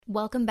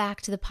Welcome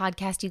back to the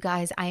podcast, you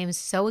guys. I am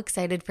so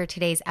excited for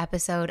today's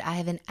episode. I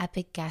have an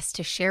epic guest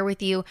to share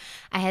with you.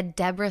 I had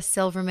Deborah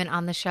Silverman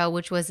on the show,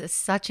 which was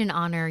such an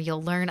honor.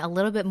 You'll learn a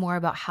little bit more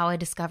about how I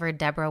discovered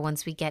Deborah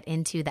once we get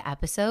into the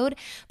episode,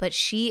 but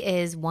she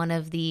is one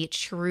of the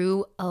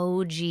true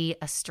OG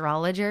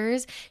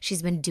astrologers.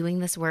 She's been doing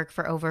this work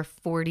for over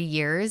 40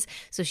 years,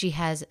 so she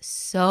has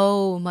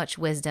so much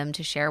wisdom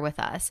to share with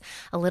us.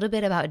 A little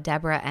bit about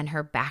Deborah and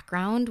her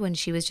background. When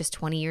she was just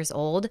 20 years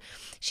old,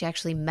 she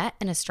actually met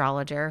an astrologer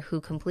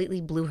who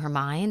completely blew her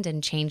mind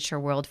and changed her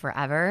world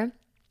forever.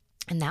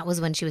 And that was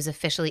when she was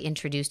officially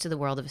introduced to the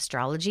world of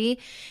astrology.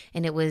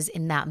 And it was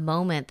in that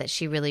moment that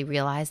she really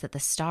realized that the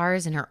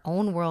stars in her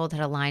own world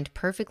had aligned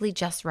perfectly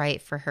just right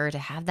for her to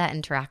have that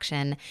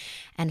interaction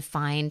and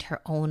find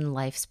her own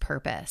life's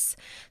purpose.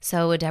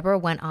 So Deborah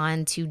went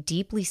on to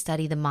deeply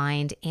study the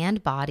mind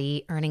and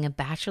body, earning a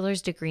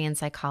bachelor's degree in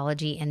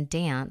psychology and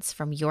dance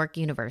from York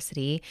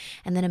University,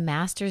 and then a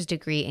master's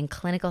degree in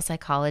clinical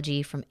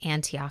psychology from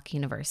Antioch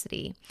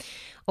University.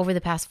 Over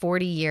the past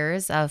 40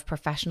 years of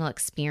professional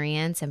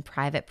experience and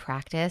private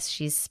practice,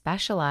 she's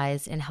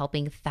specialized in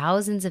helping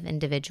thousands of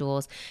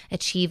individuals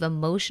achieve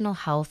emotional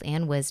health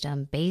and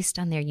wisdom based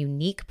on their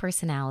unique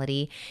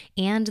personality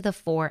and the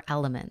four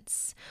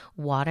elements: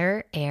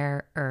 water,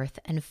 air, earth,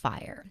 and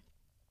fire.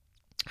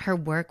 Her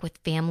work with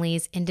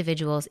families,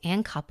 individuals,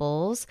 and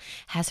couples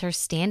has her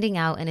standing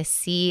out in a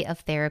sea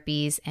of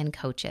therapies and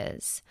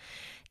coaches.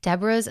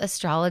 Deborah's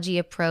astrology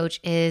approach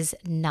is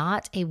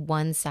not a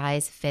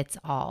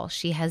one-size-fits-all.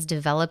 She has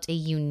developed a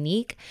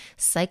unique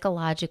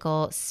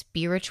psychological,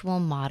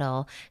 spiritual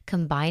model,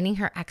 combining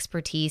her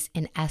expertise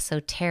in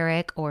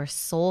esoteric or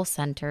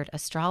soul-centered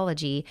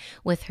astrology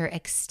with her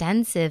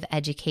extensive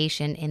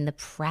education in the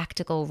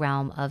practical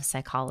realm of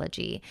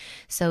psychology.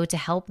 So to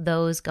help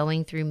those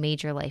going through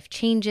major life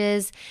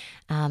changes,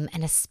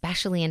 and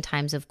especially in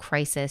times of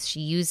crisis, she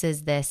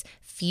uses this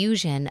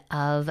fusion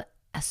of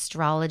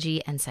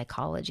astrology and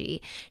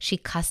psychology. She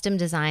custom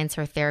designs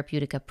her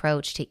therapeutic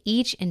approach to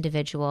each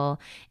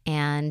individual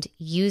and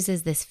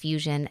uses this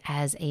fusion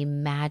as a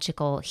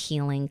magical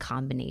healing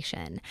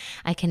combination.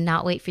 I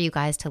cannot wait for you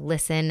guys to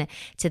listen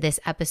to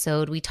this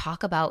episode. We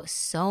talk about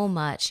so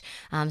much,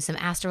 some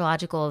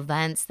astrological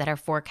events that are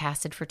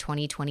forecasted for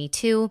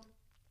 2022.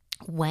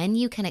 When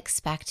you can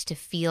expect to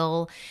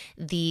feel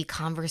the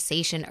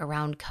conversation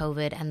around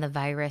COVID and the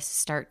virus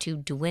start to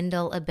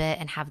dwindle a bit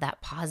and have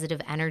that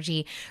positive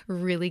energy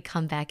really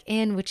come back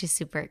in, which is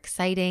super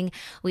exciting.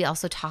 We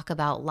also talk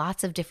about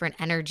lots of different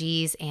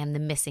energies and the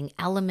missing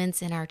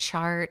elements in our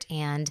chart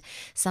and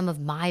some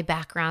of my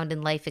background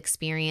and life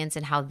experience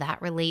and how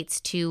that relates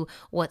to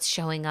what's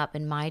showing up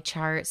in my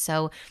chart.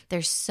 So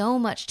there's so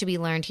much to be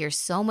learned here,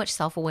 so much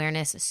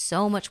self-awareness,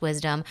 so much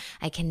wisdom.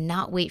 I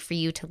cannot wait for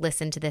you to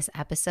listen to this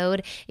episode.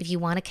 If you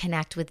want to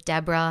connect with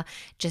Deborah,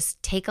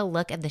 just take a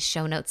look at the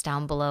show notes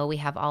down below. We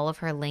have all of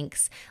her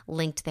links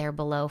linked there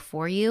below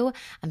for you.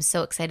 I'm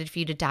so excited for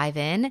you to dive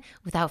in.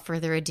 Without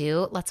further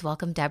ado, let's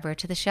welcome Deborah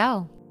to the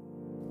show.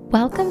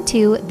 Welcome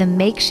to the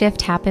Make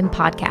Shift Happen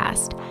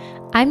podcast.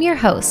 I'm your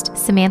host,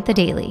 Samantha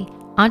Daly,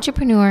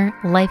 entrepreneur,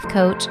 life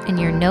coach, and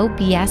your no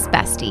BS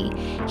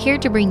bestie, here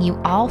to bring you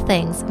all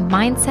things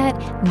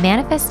mindset,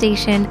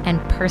 manifestation,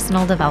 and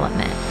personal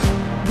development.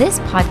 This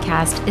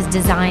podcast is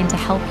designed to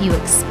help you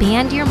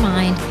expand your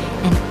mind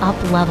and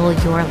up-level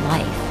your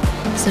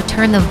life. So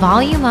turn the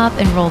volume up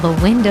and roll the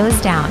windows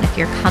down if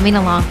you're coming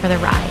along for the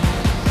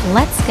ride.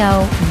 Let's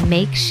go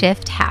make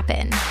shift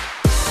happen.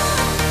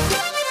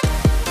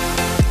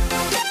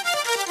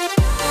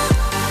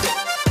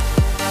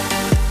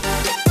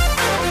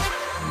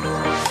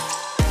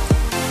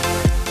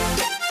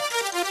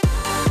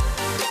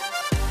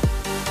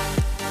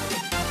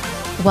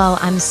 Well,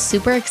 I'm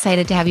super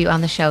excited to have you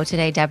on the show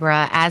today,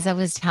 Deborah. As I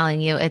was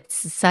telling you,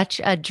 it's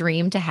such a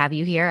dream to have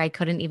you here. I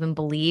couldn't even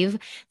believe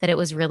that it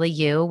was really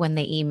you when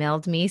they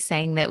emailed me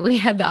saying that we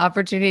had the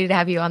opportunity to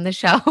have you on the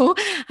show.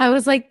 I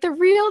was like, the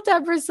real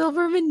Deborah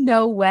Silverman?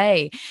 No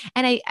way.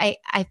 And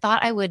I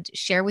thought I would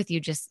share with you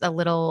just a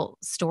little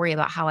story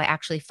about how I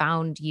actually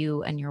found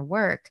you and your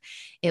work.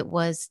 It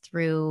was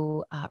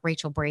through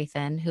Rachel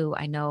Brathen, who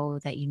I know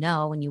that you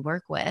know and you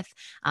work with.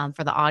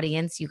 For the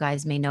audience, you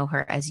guys may know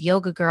her as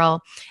Yoga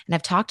Girl. And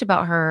I've talked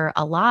about her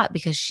a lot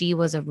because she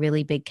was a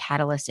really big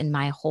catalyst in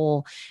my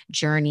whole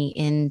journey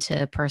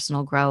into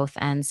personal growth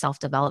and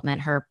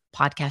self-development. Her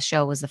podcast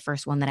show was the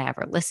first one that I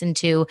ever listened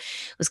to.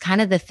 It was kind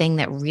of the thing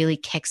that really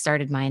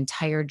kickstarted my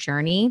entire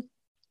journey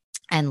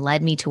and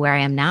led me to where I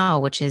am now,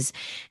 which is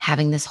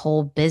having this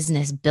whole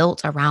business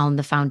built around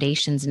the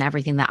foundations and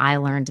everything that I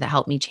learned that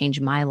helped me change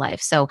my life.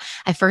 So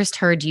I first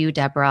heard you,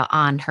 Deborah,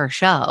 on her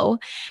show,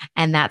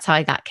 and that's how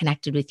I got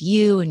connected with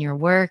you and your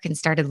work and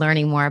started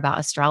learning more about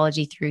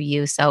astrology through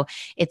you. So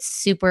it's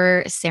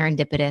super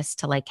serendipitous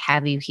to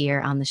have you here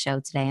on the show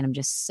today. And I'm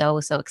just so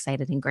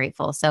excited and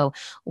grateful. So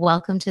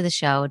welcome to the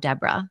show,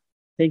 Deborah.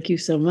 Thank you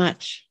so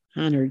much.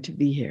 Honored to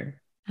be here.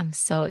 I'm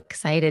so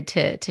excited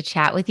to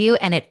chat with you.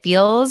 And it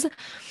feels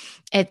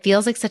It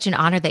feels like such an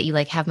honor that you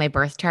like have my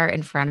birth chart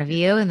in front of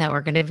you and that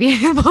we're going to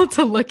be able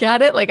to look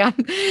at it. Like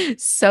I'm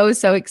so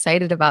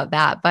excited about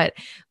that. But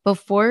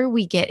before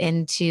we get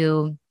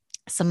into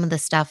some of the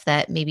stuff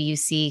that maybe you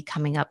see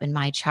coming up in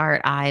my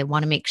chart, I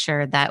want to make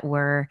sure that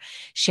we're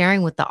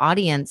sharing with the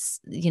audience,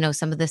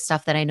 some of the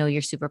stuff that I know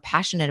you're super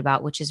passionate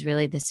about, which is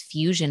really this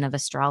fusion of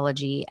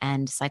astrology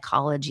and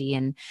psychology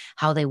and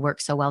how they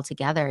work so well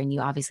together. And you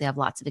obviously have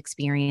lots of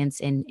experience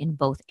in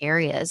both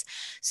areas.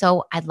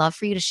 So I'd love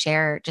for you to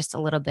share just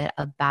a little bit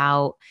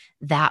about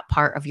that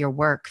part of your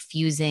work,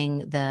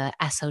 fusing the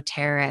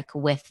esoteric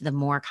with the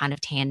more kind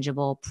of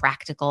tangible,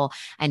 practical.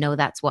 I know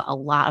that's what a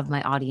lot of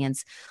my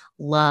audience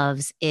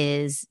loves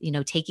is,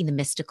 taking the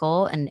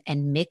mystical and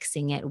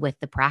mixing it with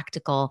the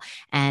practical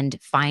and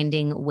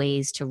finding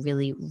ways to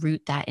really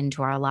root that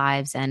into our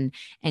lives and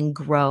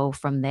grow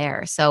from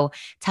there. So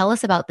tell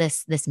us about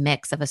this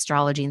mix of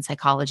astrology and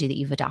psychology that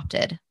you've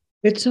adopted.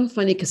 It's so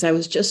funny because I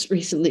was just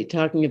recently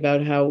talking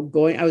about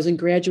I was in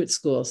graduate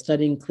school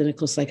studying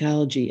clinical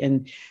psychology,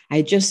 and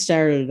I just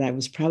started. I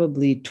was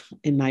probably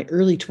in my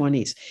early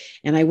 20s,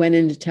 and I went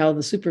in to tell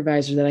the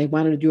supervisor that I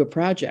wanted to do a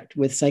project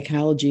with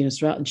psychology and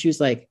astrology. And she was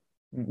like,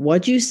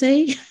 "What'd you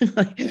say?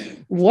 Like,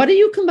 what are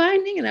you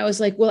combining?" And I was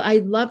like, "Well,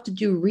 I'd love to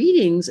do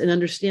readings and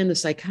understand the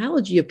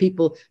psychology of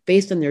people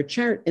based on their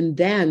chart and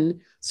then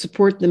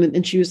support them."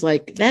 And she was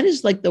like, "That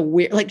is like the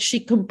weird," like she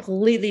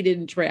completely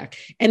didn't track.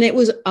 And it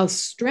was a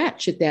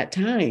stretch at that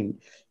time,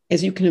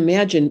 as you can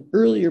imagine,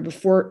 earlier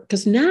before,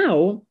 because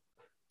now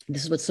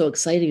this is what's so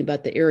exciting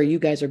about the era you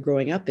guys are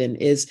growing up in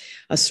is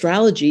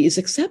astrology is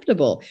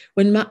acceptable.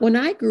 When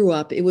I grew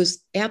up, it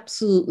was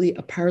absolutely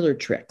a parlor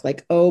trick.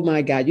 Like, oh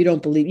my God, you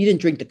didn't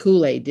drink the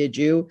Kool-Aid, did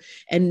you?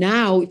 And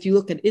now if you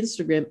look at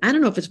Instagram, I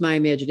don't know if it's my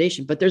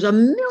imagination, but there's a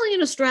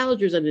million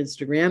astrologers on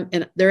Instagram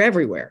and they're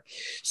everywhere.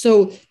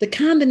 So the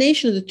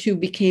combination of the two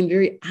became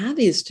very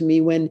obvious to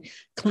me when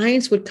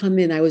clients would come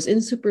in. I was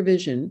in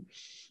supervision,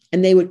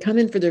 and they would come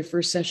in for their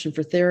first session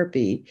for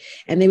therapy,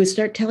 and they would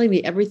start telling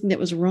me everything that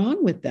was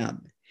wrong with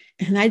them.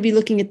 And I'd be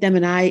looking at them,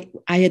 and I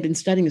had been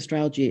studying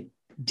astrology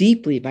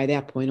deeply by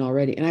that point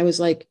already. And I was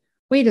like,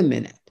 wait a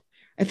minute.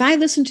 If I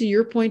listen to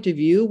your point of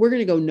view, we're going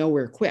to go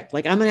nowhere quick.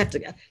 Like I'm going to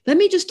have to, let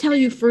me just tell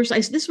you first,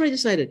 this is what I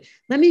decided.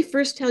 Let me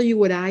first tell you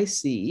what I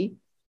see.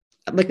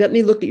 Like, let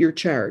me look at your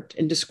chart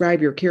and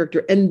describe your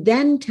character and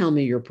then tell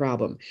me your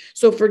problem.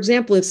 So, for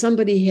example, if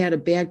somebody had a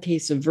bad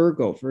case of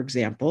Virgo, for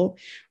example,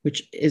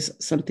 which is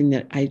something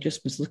that I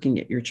just was looking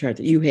at your chart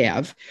that you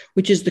have,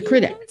 which is the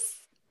critic,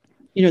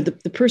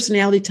 the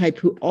personality type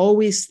who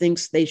always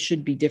thinks they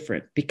should be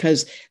different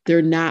because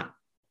they're not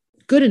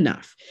good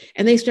enough.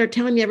 And they start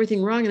telling me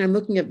everything wrong. And I'm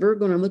looking at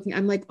Virgo and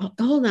I'm like, oh,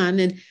 hold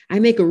on. And I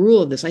make a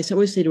rule of this. I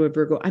always say to a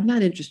Virgo, I'm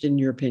not interested in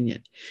your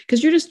opinion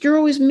because you're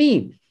always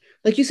mean.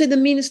 Like you say the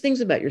meanest things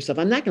about yourself.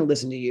 I'm not going to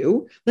listen to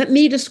you. Let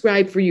me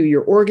describe for you.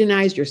 You're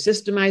organized, you're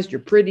systemized,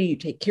 you're pretty, you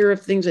take care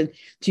of things. And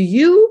to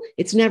you,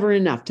 it's never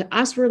enough. To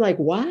us, we're like,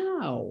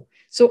 wow.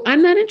 So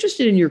I'm not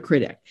interested in your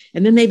critic.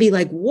 And then they'd be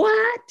like,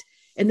 what?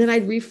 And then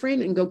I'd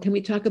reframe it and go, can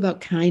we talk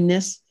about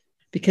kindness?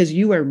 Because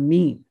you are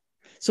mean.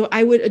 So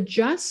I would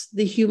adjust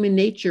the human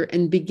nature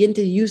and begin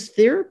to use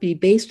therapy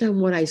based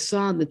on what I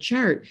saw on the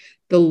chart,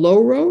 the low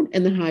road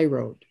and the high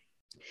road.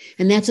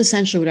 And that's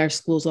essentially what our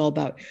school is all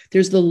about.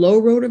 There's the low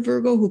road of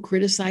Virgo who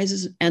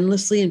criticizes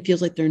endlessly and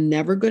feels like they're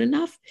never good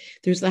enough.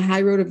 There's the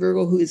high road of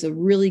Virgo who is a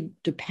really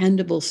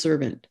dependable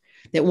servant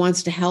that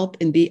wants to help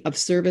and be of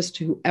service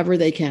to whoever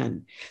they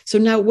can. So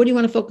now what do you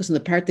want to focus on?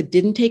 The part that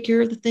didn't take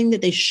care of the thing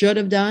that they should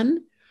have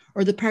done,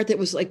 or the part that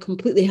was like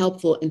completely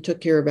helpful and took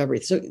care of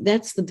everything? So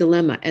that's the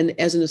dilemma. And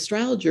as an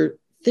astrologer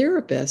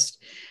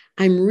therapist,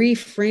 I'm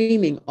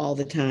reframing all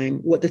the time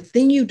what the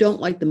thing you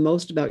don't like the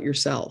most about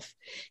yourself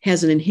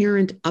has an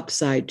inherent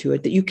upside to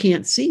it that you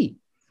can't see.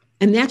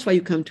 And that's why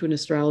you come to an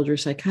astrologer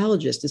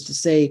psychologist, is to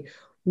say,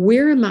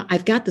 where am I?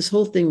 I've got this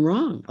whole thing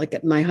wrong.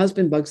 Like my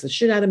husband bugs the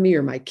shit out of me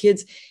or my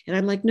kids. And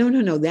I'm like,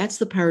 no, that's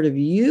the part of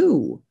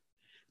you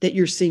that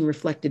you're seeing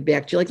reflected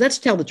back to you. Like, let's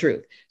tell the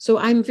truth. So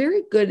I'm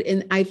very good.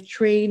 And I've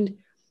trained,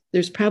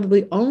 there's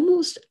probably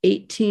almost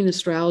 18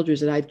 astrologers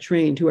that I've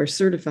trained who are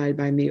certified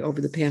by me over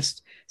the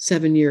past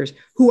 7 years,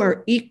 who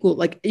are equal.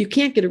 Like you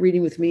can't get a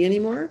reading with me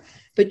anymore,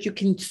 but you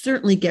can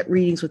certainly get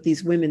readings with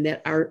these women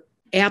that are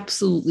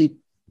absolutely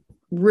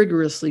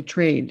rigorously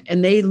trained.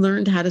 And they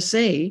learned how to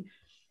say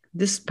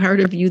this part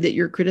of you that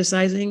you're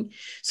criticizing.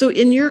 So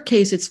in your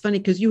case, it's funny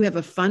because you have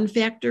a fun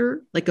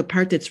factor, like a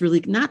part that's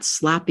really not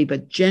sloppy,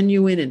 but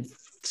genuine and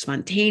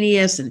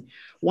spontaneous and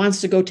wants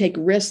to go take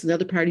risks. And the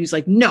other part who's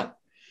like, no,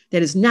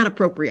 that is not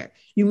appropriate.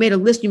 You made a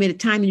list, you made a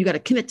time, and you got to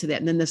commit to that.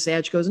 And then the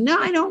Sag goes, no,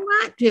 I don't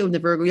want to. And the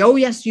Virgo, oh,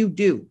 yes, you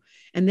do.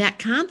 And that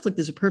conflict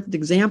is a perfect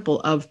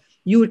example of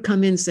you would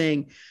come in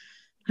saying,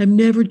 I'm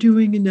never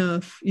doing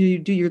enough. You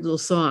do your little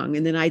song.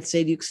 And then I'd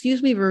say to you,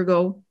 excuse me,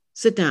 Virgo,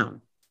 sit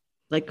down.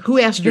 Like, who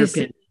asked your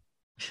opinion?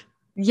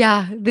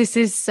 Yeah, this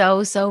is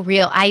so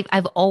real.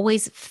 I've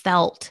always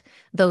felt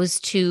those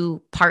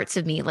two parts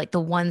of me, like the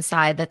one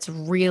side that's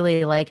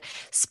really like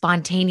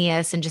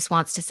spontaneous and just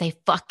wants to say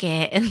fuck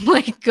it and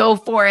like go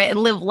for it and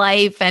live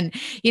life and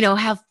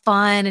have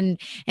fun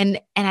and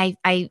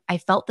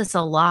I felt this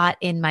a lot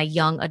in my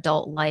young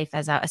adult life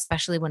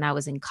especially when I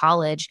was in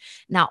college.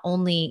 Not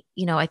only,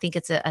 I think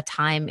it's a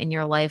time in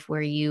your life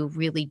where you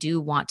really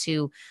do want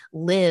to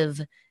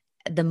live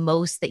the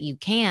most that you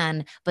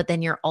can, but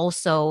then you're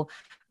also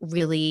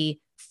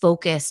really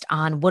focused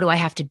on what do I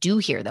have to do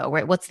here though,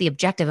 right? What's the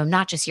objective? I'm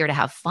not just here to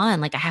have fun.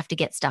 Like I have to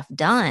get stuff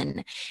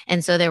done.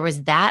 And so there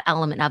was that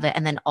element of it.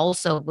 And then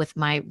also with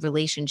my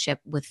relationship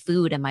with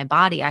food and my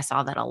body, I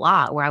saw that a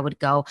lot where I would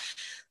go,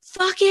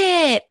 fuck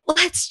it,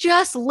 let's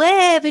just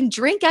live and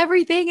drink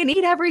everything and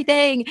eat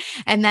everything.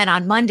 And then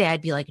on Monday,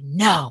 I'd be like,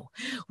 no,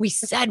 we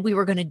said we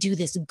were going to do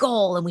this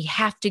goal and we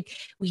have to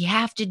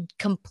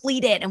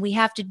complete it and we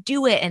have to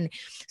do it. And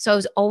so I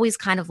was always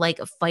kind of like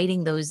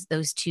fighting those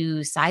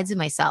two sides of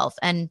myself.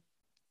 And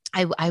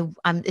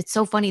it's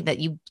so funny that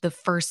the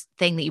first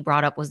thing that you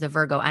brought up was the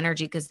Virgo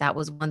energy, because that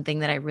was one thing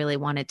that I really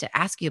wanted to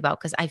ask you about,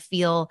 because I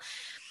feel,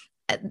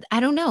 I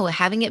don't know,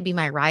 having it be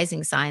my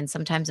rising sign,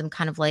 sometimes I'm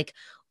kind of like,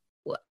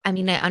 I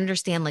mean, I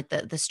understand like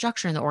the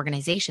structure and the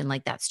organization,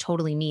 like that's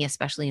totally me,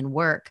 especially in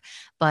work,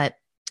 but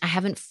I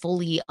haven't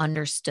fully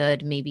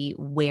understood maybe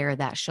where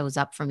that shows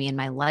up for me in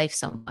my life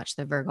so much,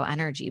 the Virgo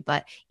energy.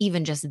 But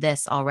even just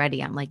this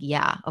already, I'm like,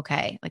 yeah,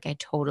 okay. Like I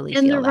totally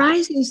And feel the that.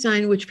 rising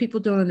sign, which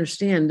people don't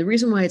understand, the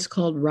reason why it's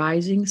called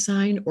rising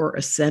sign or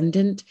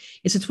ascendant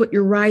is it's what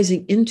you're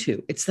rising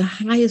into. It's the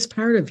highest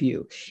part of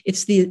you.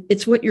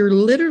 It's what you're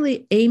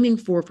literally aiming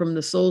for from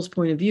the soul's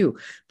point of view.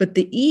 But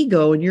the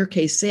ego, in your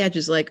case, Sag,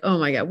 is like, oh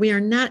my God, we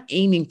are not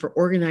aiming for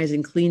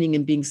organizing, cleaning,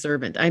 and being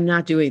servant. I'm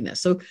not doing this.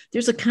 So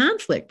there's a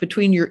conflict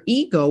between your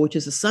ego, which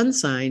is a sun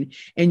sign,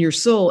 and your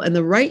soul, and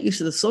the right use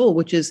of the soul,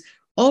 which is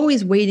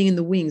always waiting in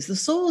the wings. The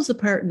soul is the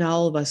part in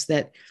all of us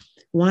that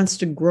wants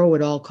to grow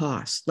at all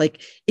costs.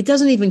 Like it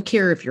doesn't even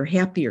care if you're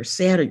happy or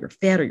sad or you're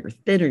fat or you're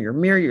thin or you're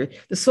married.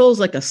 The soul's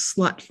like a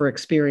slut for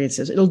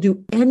experiences. It'll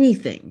do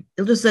anything.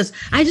 It just says,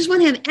 I just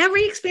want to have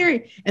every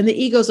experience. And the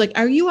ego's like,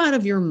 are you out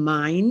of your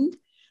mind?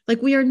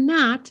 Like we are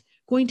not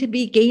going to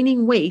be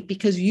gaining weight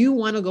because you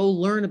want to go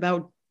learn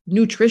about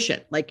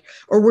nutrition. Like,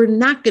 or we're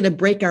not going to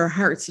break our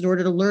hearts in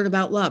order to learn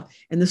about love.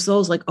 And the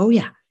soul's like, oh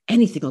yeah,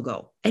 anything will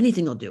go,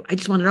 anything will do. I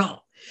just want it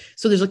all.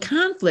 So there's a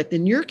conflict.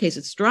 In your case,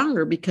 it's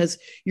stronger because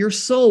your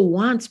soul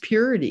wants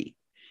purity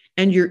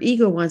and your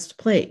ego wants to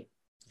play.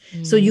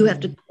 So you have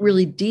to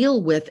really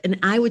deal with, and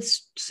I would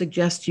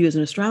suggest to you as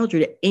an astrologer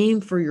to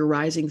aim for your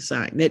rising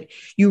sign, that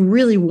you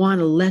really want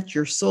to let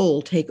your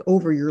soul take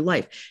over your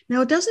life.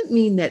 Now, it doesn't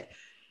mean that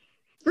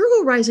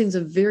Virgo rising is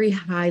a very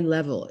high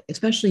level,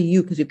 especially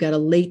you, because you've got a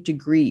late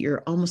degree.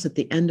 You're almost at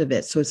the end of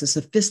it. So it's a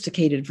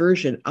sophisticated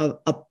version of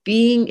a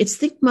being. It's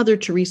think Mother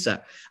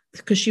Teresa,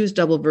 because she was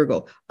double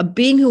Virgo, a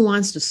being who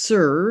wants to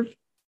serve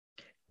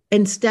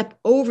and step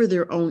over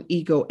their own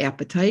ego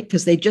appetite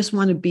because they just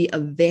want to be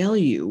of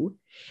value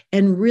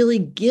and really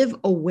give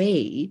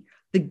away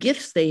the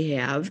gifts they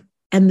have.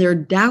 And their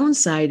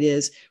downside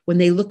is when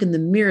they look in the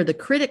mirror, the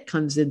critic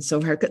comes in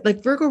so hard.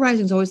 Like Virgo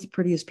rising is always the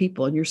prettiest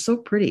people, and you're so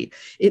pretty.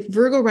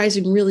 Virgo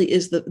rising really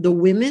is the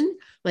women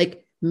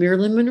like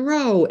Marilyn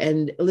Monroe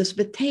and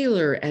Elizabeth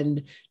Taylor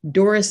and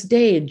Doris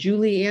Day and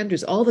Julie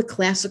Andrews, all the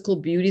classical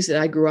beauties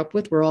that I grew up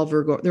with were all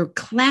Virgo. They're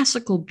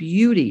classical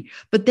beauty,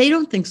 but they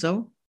don't think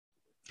so.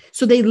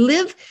 So they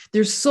live,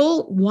 their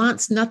soul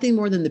wants nothing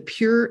more than the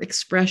pure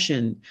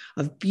expression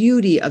of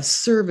beauty, of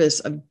service,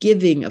 of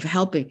giving, of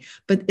helping.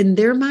 But in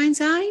their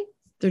mind's eye,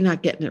 they're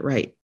not getting it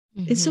right.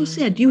 Mm-hmm. It's so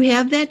sad. Do you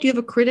have that? Do you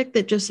have a critic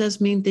that just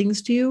says mean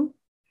things to you?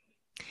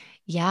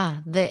 Yeah,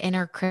 the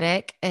inner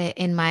critic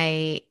in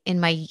my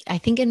I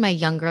think in my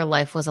younger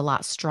life was a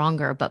lot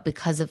stronger, but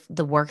because of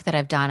the work that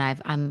I've done,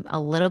 I'm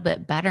a little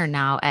bit better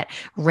now at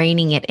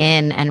reining it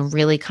in and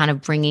really kind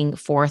of bringing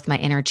forth my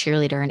inner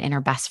cheerleader and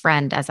inner best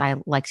friend, as I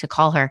like to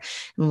call her,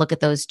 and look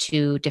at those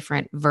two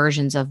different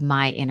versions of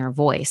my inner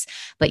voice.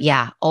 But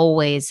yeah,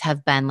 always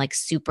have been like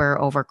super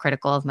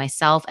overcritical of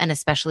myself, and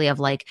especially of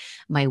like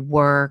my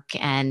work,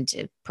 and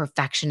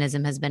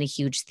perfectionism has been a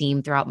huge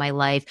theme throughout my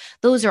life.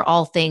 Those are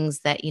all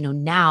things that,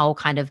 now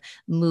kind of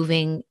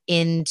moving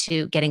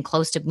into getting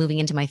close to moving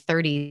into my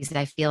 30s,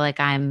 I feel like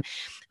I'm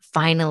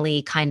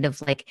finally kind of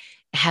like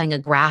having a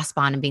grasp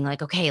on and being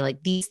like, okay,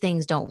 like these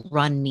things don't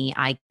run me,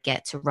 I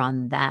get to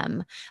run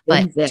them.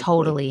 But exactly.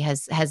 Totally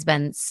has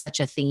been such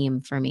a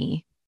theme for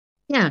me.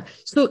 Yeah.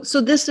 So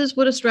this is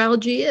what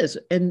astrology is.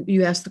 And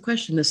you asked the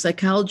question, the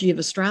psychology of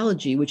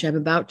astrology, which I'm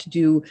about to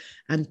do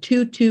on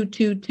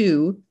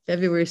 2/2/22,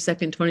 February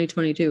 2nd,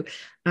 2022.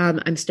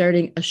 I'm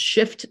starting a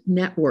Shift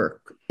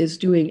Network is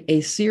doing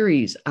a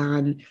series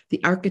on the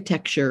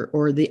architecture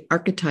or the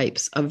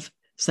archetypes of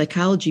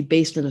psychology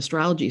based on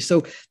astrology.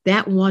 So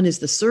that one is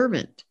the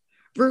servant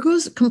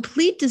Virgo's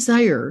complete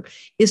desire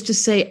is to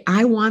say,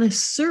 I want to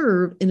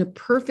serve in a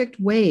perfect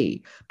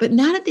way, but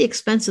not at the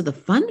expense of the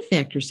fun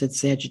factor, said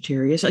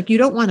Sagittarius. Like you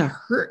don't want to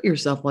hurt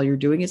yourself while you're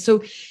doing it.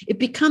 So it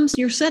becomes,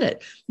 you said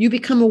it, you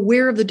become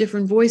aware of the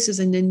different voices,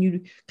 and then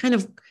you kind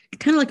of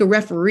like a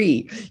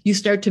referee, you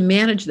start to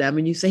manage them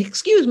and you say,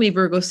 excuse me,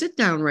 Virgo, sit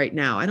down right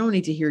now. I don't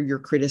need to hear your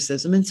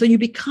criticism. And so you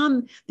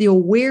become the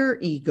aware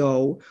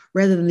ego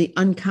rather than the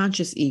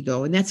unconscious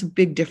ego. And that's a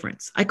big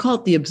difference. I call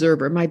it the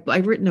observer.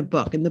 I've written a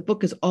book, and the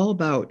book is all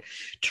about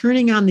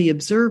turning on the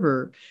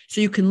observer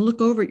so you can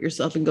look over at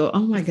yourself and go, oh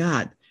my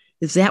God,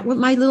 is that what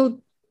my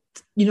little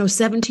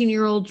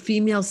 17-year-old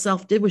female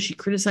self did? Was she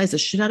criticized the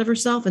shit out of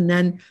herself? And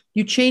then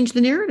you change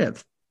the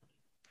narrative.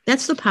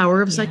 That's the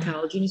power of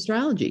psychology and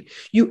astrology.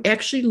 You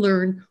actually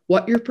learn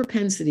what your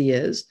propensity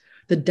is,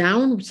 the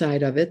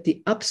downside of it,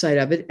 the upside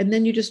of it, and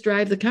then you just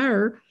drive the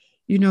car,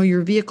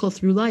 your vehicle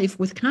through life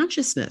with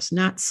consciousness,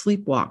 not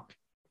sleepwalk.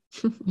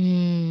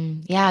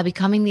 Yeah,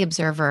 becoming the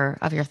observer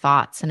of your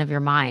thoughts and of your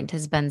mind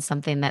has been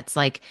something that's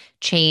like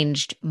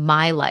changed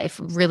my life,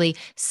 really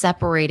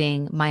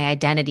separating my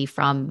identity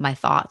from my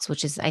thoughts,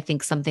 which is, I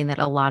think, something that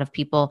a lot of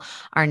people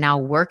are now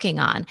working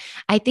on.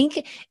 I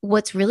think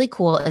what's really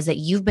cool is that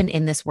you've been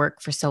in this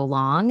work for so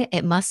long.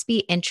 It must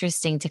be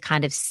interesting to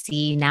kind of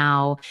see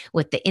now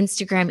with the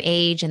Instagram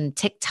age and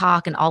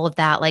TikTok and all of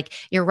that. Like,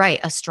 you're right,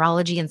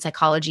 astrology and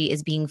psychology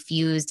is being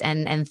fused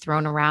and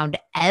thrown around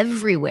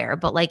everywhere,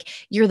 but like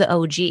you're the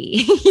OG,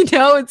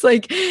 it's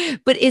like,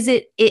 but is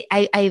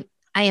I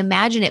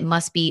imagine it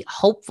must be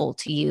hopeful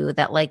to you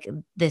that like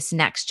this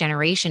next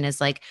generation is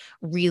like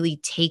really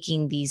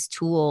taking these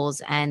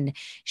tools and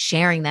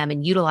sharing them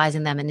and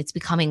utilizing them, and it's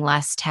becoming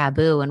less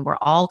taboo. And we're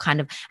all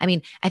kind of,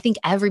 I think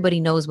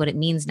everybody knows what it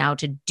means now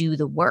to do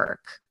the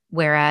work.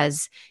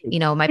 Whereas,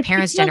 my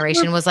parents'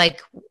 generation was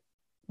like,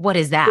 what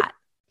is that?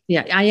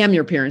 Yeah, I am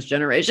your parents'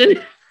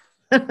 generation.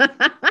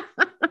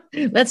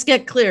 Let's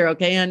get clear,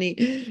 okay,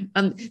 honey?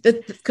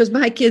 Because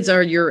my kids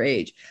are your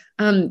age.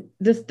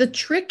 The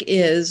trick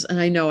is, and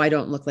I know I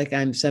don't look like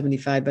I'm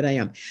 75, but I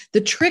am.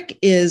 The trick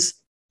is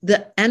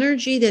the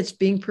energy that's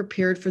being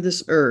prepared for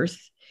this earth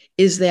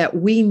is that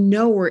we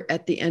know we're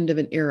at the end of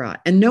an era,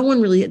 and no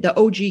one really, the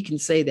OG can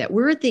say that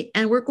we're at the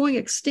end, we're going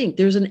extinct.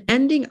 There's an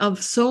ending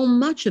of so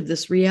much of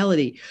this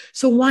reality.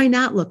 So why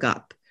not look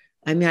up?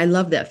 I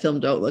love that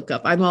film, Don't Look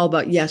Up. I'm all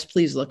about, yes,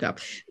 please look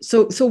up.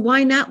 So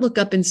why not look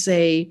up and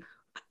say,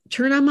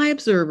 turn on my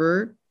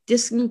observer,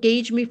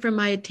 disengage me from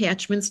my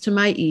attachments to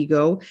my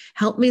ego,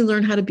 help me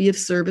learn how to be of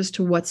service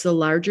to what's the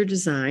larger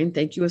design.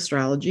 Thank you,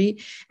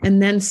 astrology.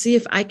 And then see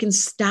if I can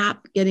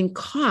stop getting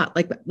caught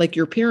like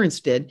your parents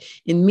did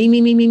in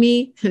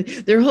me.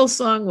 Their whole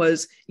song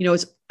was,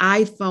 it's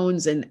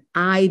iPhones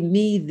and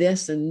me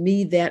this and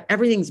me that.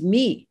 Everything's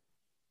me.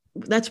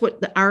 That's what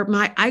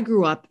I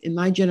grew up in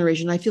my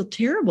generation. I feel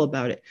terrible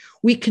about it.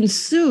 We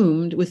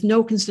consumed with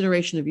no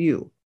consideration of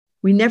you.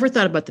 We never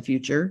thought about the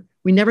future.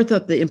 We never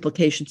thought the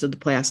implications of the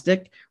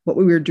plastic, what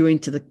we were doing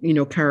to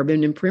the,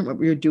 carbon imprint, what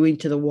we were doing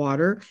to the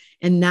water.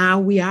 And now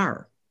we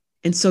are.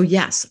 And so,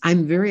 yes,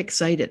 I'm very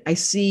excited. I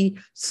see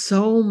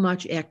so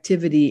much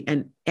activity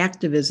and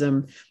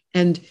activism.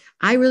 And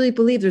I really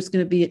believe there's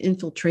going to be an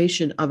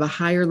infiltration of a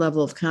higher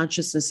level of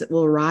consciousness that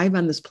will arrive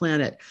on this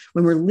planet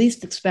when we're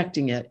least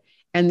expecting it.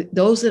 And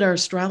those that are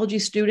astrology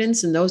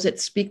students and those that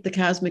speak the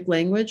cosmic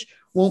language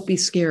won't be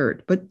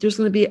scared. But there's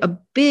going to be a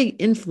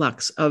big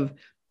influx of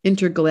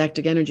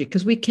intergalactic energy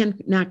because we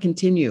cannot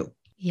continue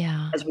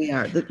as we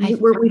are.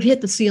 We've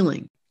hit the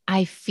ceiling.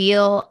 I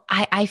feel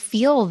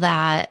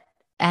that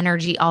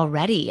energy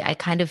already. I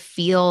kind of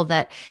feel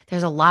that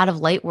there's a lot of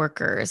light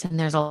workers and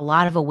there's a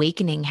lot of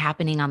awakening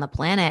happening on the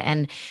planet.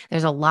 And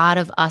there's a lot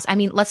of us.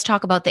 Let's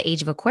talk about the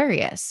age of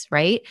Aquarius,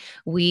 right?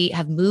 We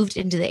have moved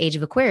into the age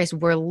of Aquarius.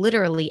 We're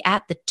literally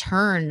at the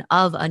turn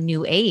of a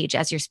new age,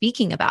 as you're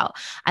speaking about.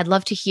 I'd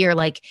love to hear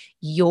like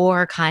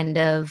your kind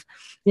of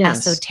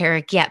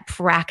esoteric yet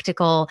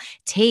practical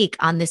take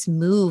on this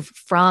move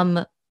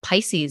from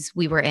Pisces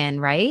we were in,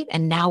 right?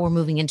 And now we're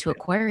moving into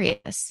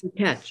Aquarius.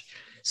 Catch.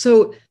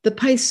 So the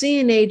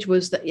Piscean age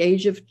was the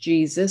age of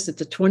Jesus.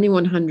 It's a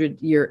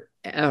 2100 year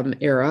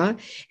era.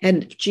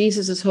 And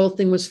Jesus's whole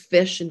thing was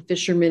fish and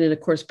fishermen. And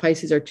of course,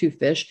 Pisces are two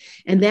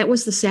fish. And that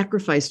was the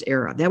sacrificed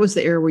era. That was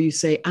the era where you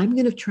say, I'm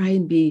going to try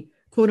and be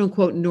quote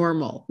unquote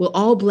normal. We'll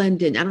all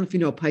blend in. I don't know if you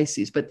know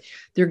Pisces, but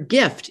their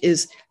gift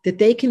is that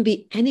they can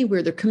be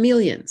anywhere. They're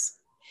chameleons.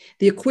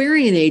 The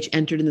Aquarian age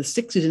entered in the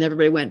 60s and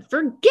everybody went,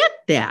 forget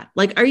that.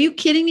 Like, are you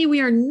kidding me? We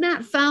are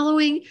not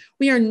following.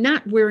 We are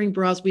not wearing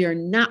bras. We are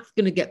not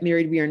going to get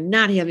married. We are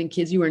not having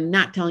kids. You are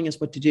not telling us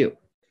what to do.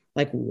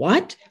 Like,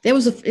 what? That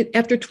was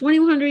after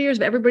 2,100 years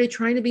of everybody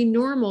trying to be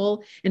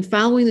normal and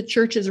following the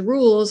church's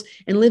rules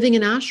and living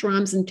in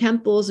ashrams and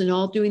temples and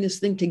all doing this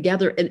thing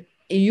together in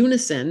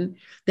unison.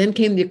 Then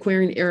came the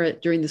Aquarian era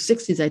during the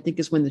 60s, I think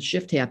is when the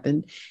shift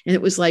happened. And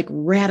it was like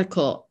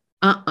radical.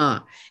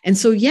 And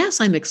so,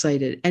 yes, I'm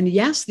excited. And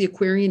yes, the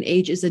Aquarian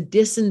age is a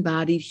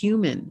disembodied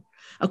human.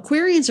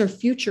 Aquarians are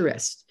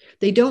futurists.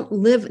 They don't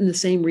live in the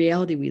same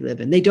reality we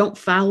live in. They don't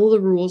follow the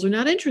rules or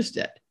not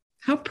interested.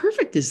 How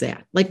perfect is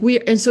that?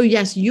 And so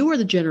yes, you are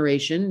the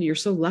generation, you're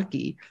so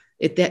lucky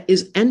if that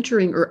is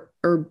entering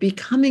or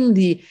becoming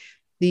the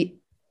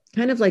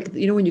kind of like,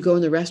 when you go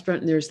in the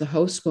restaurant and there's the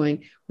host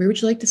going, where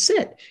would you like to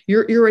sit?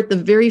 You're at the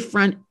very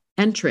front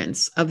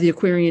entrance of the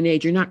Aquarian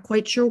age. You're not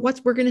quite sure what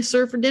we're going to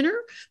serve for dinner,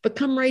 but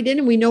come right in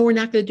and we know we're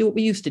not going to do what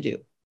we used to do.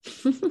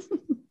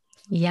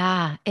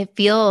 Yeah, it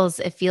feels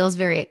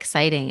very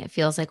exciting. It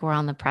feels like we're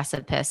on the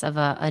precipice of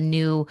a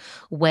new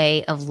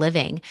way of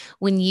living.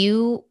 When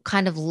you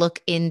kind of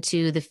look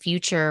into the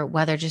future,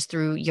 whether just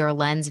through your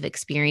lens of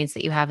experience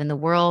that you have in the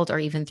world or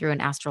even through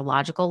an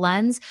astrological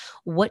lens,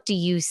 what do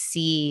you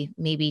see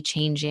maybe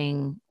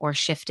changing or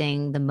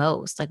shifting the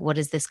most? Like, what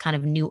is this kind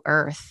of new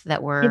earth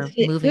that we're It's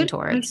a moving good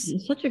towards? question.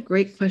 It's such a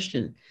great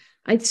question.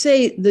 I'd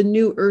say the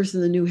new earth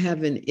and the new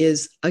heaven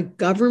is a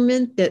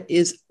government that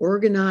is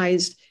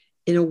organized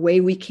in a way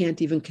we can't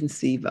even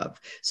conceive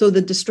of. So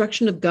the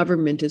destruction of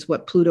government is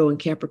what Pluto and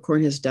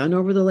Capricorn has done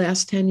over the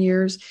last 10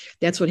 years.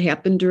 That's what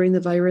happened during the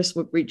virus.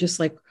 We just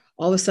like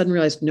all of a sudden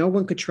realized no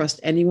one could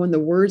trust anyone. The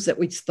words that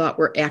we thought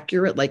were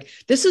accurate, like,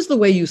 this is the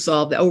way you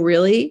solve that. Oh,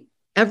 really?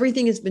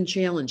 Everything has been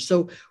challenged.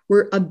 So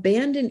we're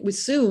abandoned with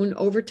soon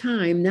over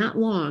time, not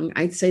long,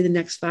 I'd say the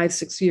next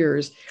 5-6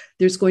 years,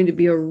 there's going to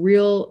be a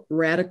real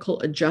radical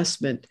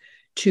adjustment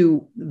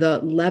to the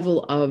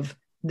level of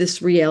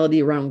this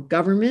reality around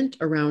government,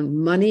 around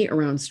money,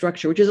 around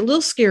structure, which is a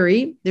little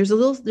scary. There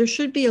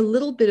should be a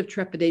little bit of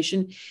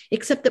trepidation,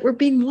 except that we're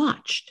being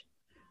watched.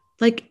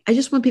 Like, I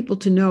just want people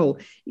to know,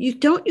 you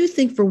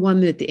think for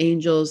 1 minute the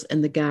angels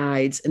and the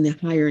guides and the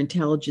higher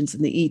intelligence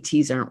and the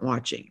ETs aren't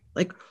watching?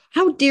 Like,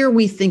 how dare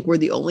we think we're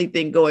the only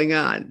thing going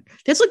on?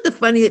 That's like the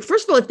funny,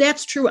 first of all, if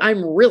that's true,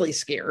 I'm really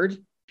scared.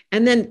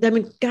 And then, I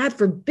mean, God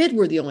forbid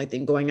we're the only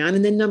thing going on.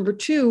 And then number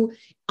two,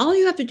 all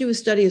you have to do is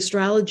study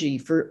astrology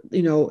for,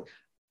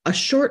 a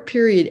short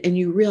period, and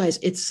you realize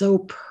it's so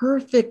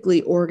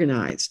perfectly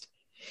organized.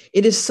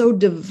 It is so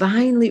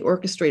divinely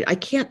orchestrated. I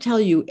can't tell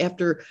you,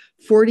 after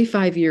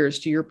 45 years,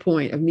 to your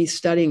point of me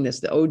studying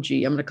this, the OG,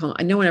 I'm going to call,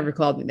 no one ever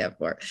called me that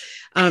before,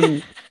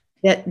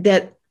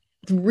 that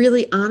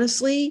really,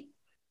 honestly,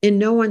 in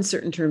no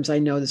uncertain terms, I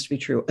know this to be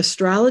true.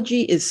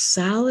 Astrology is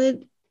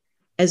solid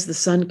as the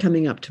sun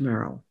coming up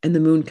tomorrow and the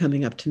moon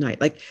coming up tonight.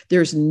 Like,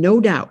 there's no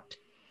doubt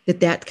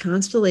that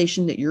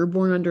constellation that you're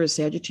born under as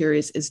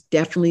Sagittarius is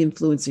definitely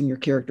influencing your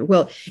character.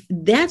 Well,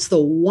 that's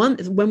the one,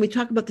 when we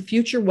talk about the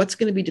future, what's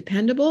going to be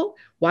dependable?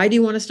 Why do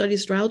you want to study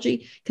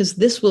astrology? Because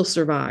this will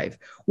survive.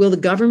 Will the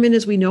government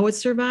as we know it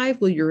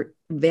survive? Will your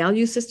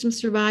value system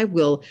survive?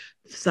 Will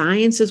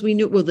science as we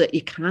knew it? Will the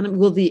economy,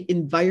 will the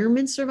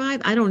environment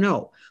survive? I don't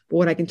know. But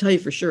what I can tell you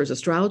for sure is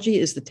astrology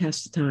is the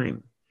test of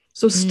time.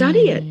 So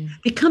study it,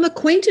 become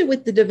acquainted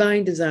with the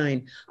divine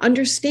design,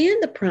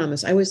 understand the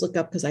promise. I always look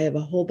up because I have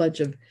a whole bunch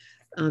of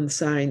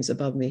signs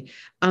above me.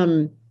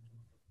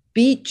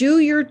 Do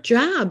your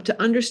job to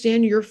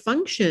understand your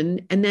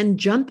function and then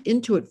jump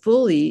into it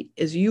fully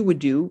as you would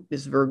do,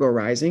 as Virgo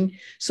rising,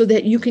 so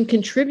that you can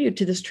contribute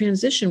to this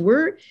transition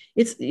where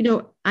it's,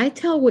 I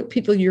tell what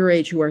people your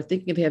age who are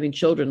thinking of having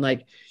children,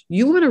 like,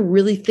 you want to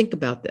really think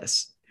about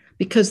this.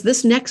 Because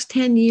this next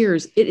 10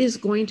 years, it is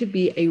going to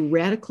be a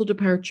radical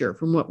departure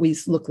from what we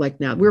look like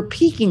now. We're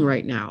peaking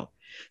right now.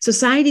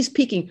 Society's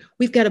peaking.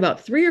 We've got about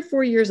 3 or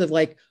 4 years of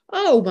like,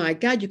 oh my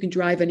God, you can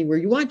drive anywhere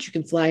you want. You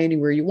can fly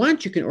anywhere you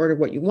want. You can order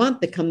what you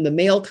want. The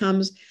mail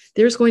comes.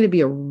 There's going to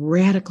be a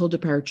radical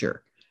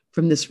departure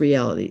from this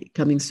reality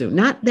coming soon.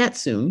 Not that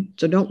soon,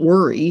 so don't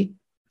worry.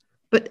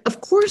 But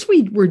of course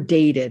we were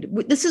dated.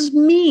 This is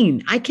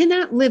mean. I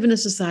cannot live in a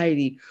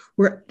society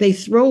where they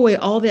throw away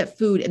all that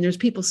food and there's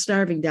people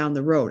starving down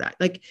the road.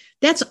 Like,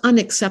 that's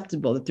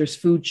unacceptable that there's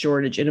food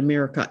shortage in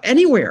America,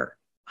 anywhere.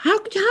 How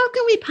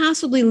can we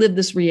possibly live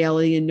this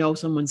reality and know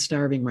someone's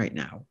starving right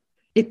now?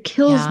 It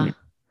kills me.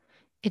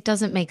 It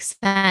doesn't make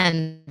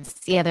sense.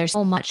 Yeah, there's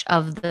so much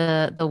of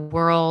the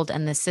world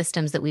and the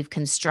systems that we've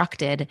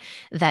constructed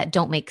that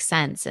don't make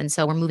sense. And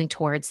so we're moving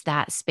towards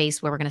that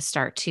space where we're going to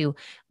start to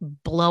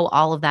blow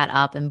all of that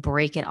up and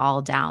break it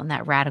all down,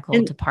 that radical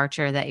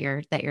departure that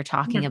you're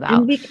talking about.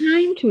 And be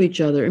kind to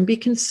each other and be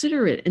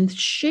considerate and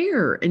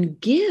share and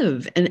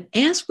give and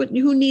ask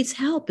who needs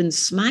help and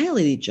smile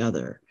at each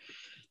other.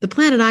 The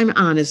planet I'm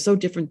on is so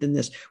different than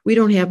this. We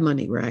don't have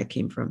money where I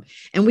came from,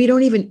 and we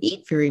don't even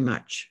eat very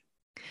much.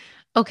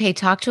 Okay,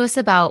 talk to us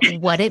about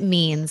what it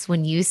means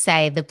when you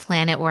say the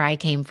planet where I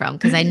came from,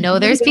 because I know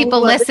there's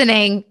people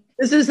listening.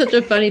 This is such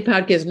a funny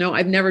podcast. No,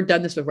 I've never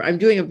done this before. I'm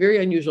doing a very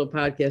unusual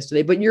podcast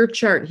today, but your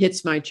chart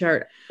hits my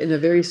chart in a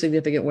very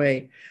significant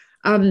way.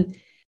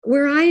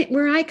 Where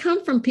I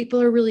come from,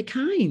 people are really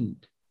kind.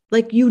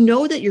 Like,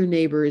 that your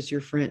neighbor is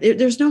your friend.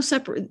 There's no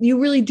separate. You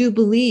really do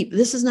believe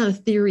this is not a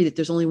theory that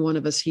there's only one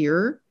of us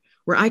here.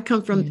 Where I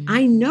come from,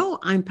 I know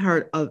I'm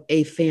part of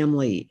a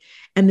family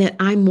and that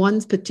I'm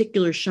one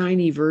particular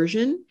shiny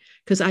version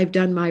because I've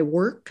done my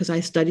work, because I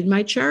studied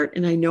my chart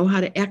and I know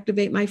how to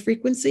activate my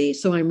frequency.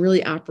 So I'm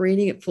really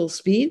operating at full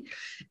speed.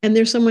 And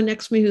there's someone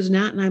next to me who's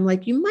not. And I'm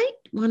like, you might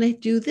want to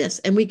do this.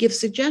 And we give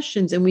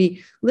suggestions and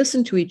we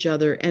listen to each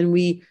other and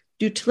we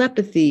do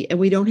telepathy and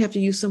we don't have to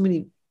use so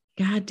many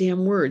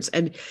goddamn words.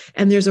 And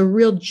there's a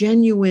real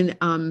genuine,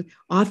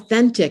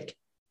 authentic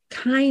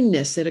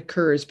kindness that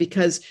occurs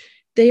because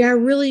they are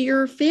really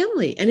your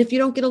family. And if you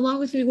don't get along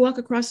with them, you walk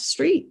across the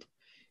street.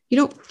 You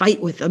don't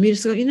fight with them. You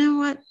just go, you know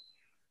what?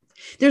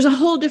 There's a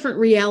whole different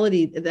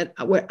reality that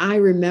what I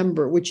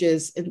remember, which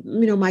is,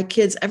 my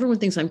kids, everyone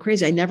thinks I'm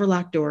crazy. I never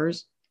lock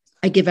doors.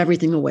 I give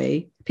everything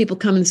away. People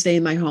come and stay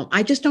in my home.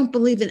 I just don't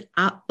believe in,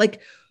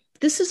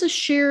 this is a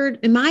shared,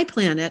 in my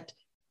planet,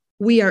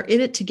 we are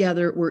in it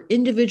together. We're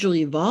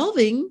individually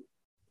evolving.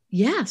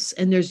 Yes.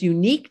 And there's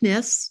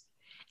uniqueness.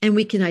 And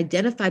we can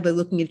identify by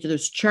looking at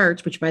those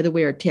charts, which, by the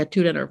way, are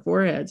tattooed on our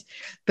foreheads.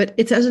 But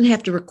it doesn't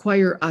have to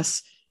require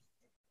us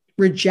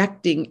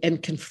rejecting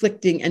and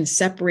conflicting and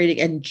separating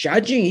and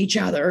judging each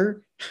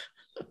other.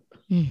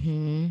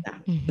 Mm-hmm.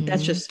 Yeah. But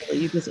that's just,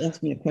 you just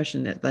asked me a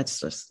question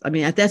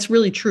that's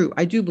really true.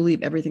 I do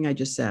believe everything I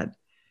just said.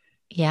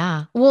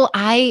 Yeah. Well,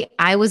 I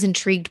was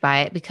intrigued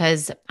by it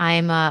because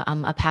I'm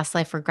a past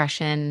life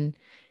regression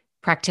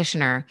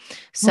practitioner.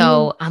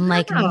 So I'm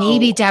like,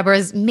 maybe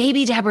Deborah's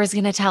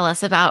going to tell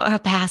us about her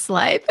past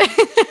life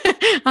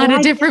on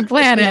a different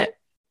planet.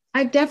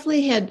 I've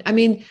definitely had,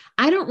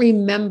 I don't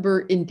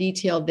remember in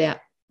detail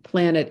that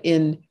planet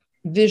in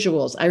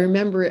visuals. I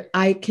remember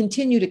I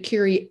continue to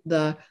carry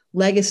the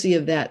legacy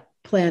of that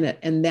planet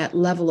and that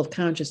level of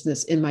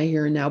consciousness in my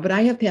here and now, but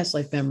I have past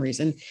life memories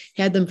and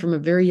had them from a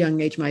very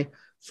young age. My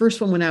first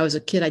one, when I was a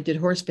kid, I did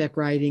horseback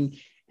riding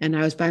and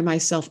I was by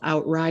myself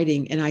out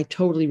riding. And I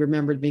totally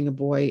remembered being a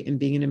boy and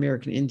being an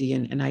American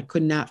Indian. And I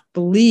could not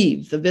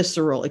believe the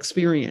visceral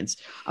experience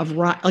of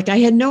I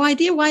had no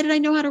idea. Why did I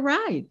know how to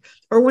ride?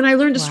 Or when I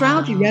learned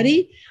astrology,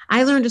 ready?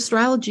 I learned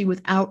astrology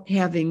without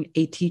having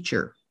a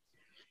teacher.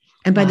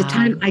 And by the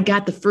time I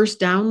got the first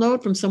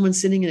download from someone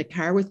sitting in a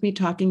car with me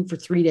talking for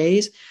 3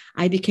 days,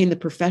 I became the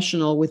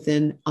professional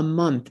within a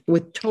month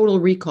with total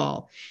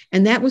recall.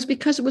 And that was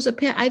because it was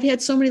I've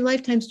had so many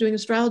lifetimes doing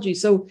astrology.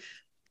 So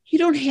you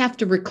don't have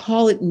to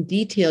recall it in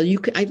detail. You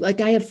can,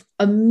 I have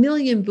a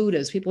million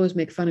Buddhas. People always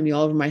make fun of me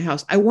all over my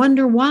house. I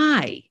wonder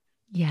why.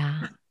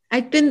 Yeah.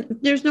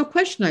 There's no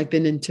question I've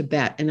been in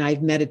Tibet and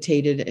I've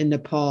meditated in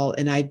Nepal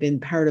and I've been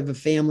part of a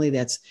family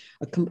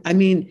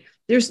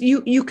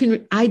you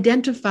can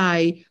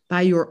identify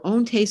by your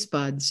own taste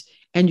buds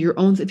and your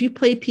own, if you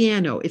play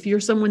piano, if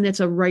you're someone that's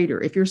a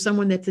writer, if you're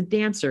someone that's a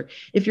dancer,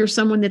 if you're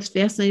someone that's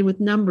fascinated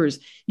with numbers,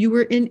 you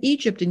were in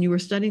Egypt and you were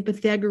studying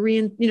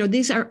Pythagorean,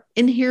 these are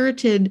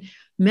inherited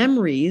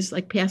memories,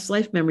 like past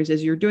life memories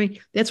as you're doing.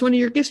 That's one of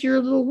your gifts. You're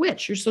a little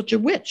witch. You're such a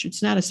witch.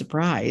 It's not a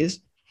surprise.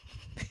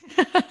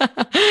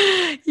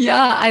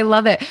 Yeah, I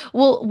love it.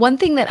 Well, one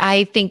thing that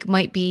I think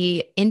might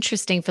be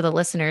interesting for the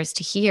listeners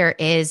to hear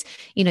is,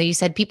 you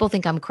said people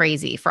think I'm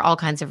crazy for all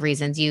kinds of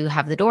reasons. You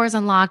have the doors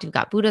unlocked, you've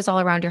got Buddhas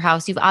all around your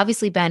house. You've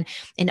obviously been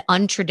an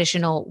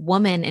untraditional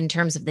woman in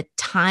terms of the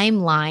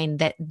timeline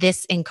that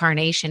this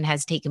incarnation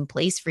has taken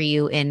place for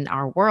you in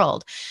our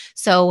world.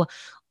 So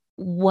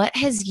what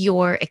has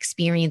your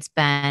experience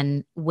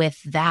been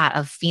with that,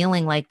 of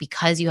feeling like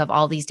because you have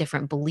all these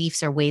different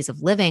beliefs or ways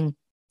of living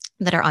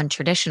that are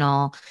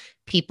untraditional,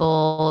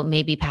 people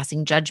may be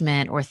passing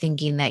judgment or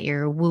thinking that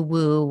you're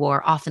woo-woo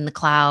or off in the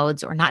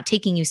clouds or not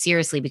taking you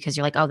seriously because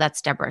you're like, oh,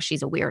 that's Deborah,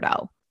 she's a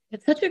weirdo?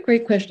 It's such a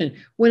great question.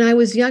 When I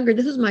was younger,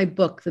 this is my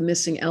book, The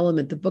Missing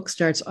Element. The book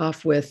starts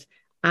off with,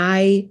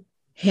 I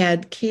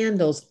had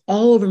candles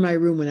all over my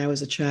room when I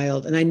was a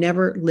child, and I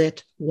never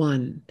lit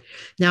one.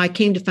 Now I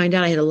came to find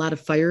out I had a lot of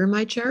fire in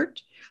my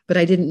chart, but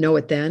I didn't know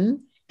it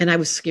then. And I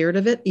was scared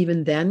of it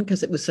even then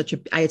because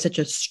I had such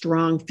a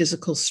strong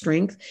physical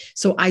strength.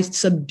 So I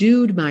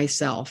subdued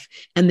myself,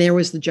 and there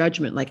was the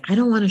judgment. Like, I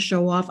don't want to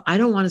show off. I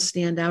don't want to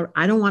stand out.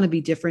 I don't want to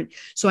be different.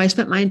 So I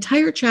spent my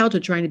entire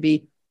childhood trying to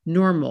be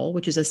normal,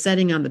 which is a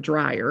setting on the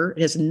dryer.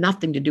 It has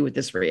nothing to do with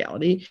this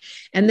reality.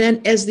 And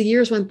then as the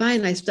years went by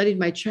and I studied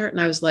my chart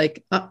and I was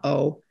like,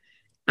 uh-oh,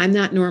 I'm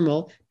not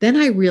normal. Then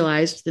I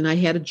realized, and I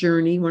had a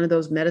journey, one of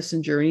those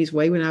medicine journeys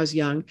way when I was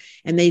young.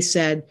 And they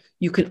said,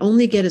 you can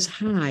only get as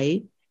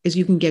high as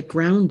you can get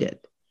grounded.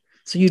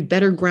 So you'd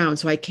better ground.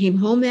 So I came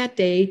home that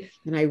day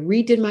and I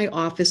redid my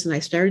office and I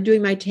started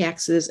doing my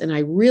taxes. And I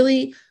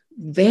really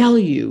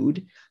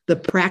valued the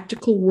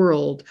practical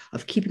world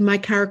of keeping my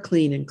car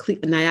clean and clean.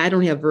 And I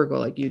don't have Virgo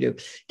like you do,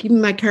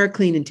 keeping my car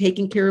clean and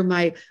taking care of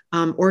my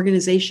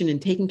organization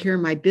and taking care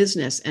of my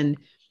business. And,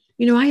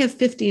 I have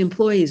 50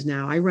 employees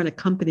now. I run a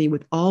company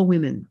with all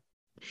women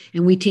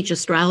and we teach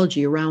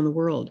astrology around the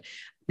world.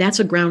 That's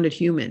a grounded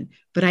human,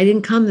 but I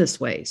didn't come this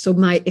way. So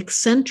my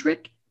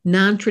eccentric,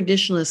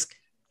 non-traditionalist,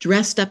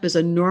 dressed up as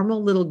a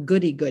normal little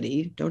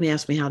goody-goody. Don't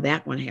ask me how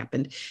that one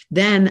happened.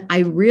 Then I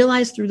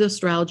realized through the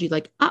astrology,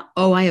 like,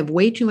 I have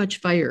way too much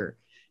fire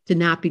to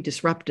not be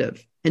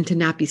disruptive and to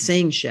not be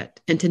saying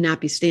shit and to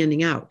not be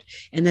standing out.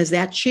 And as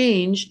that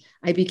changed,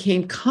 I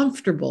became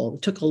comfortable.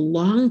 It took a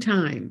long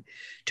time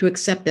to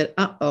accept that,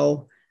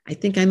 I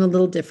think I'm a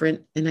little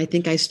different and I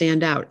think I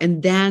stand out.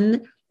 And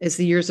then as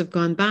the years have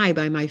gone by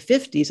my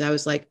 50s, I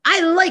was like,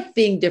 I like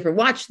being different.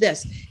 Watch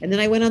this. And then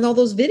I went on all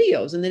those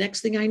videos. And the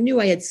next thing I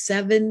knew, I had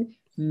 7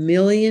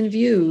 million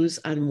views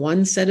on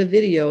one set of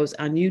videos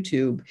on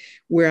YouTube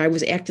where I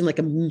was acting like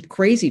a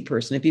crazy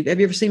person. Have you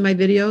ever seen my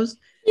videos?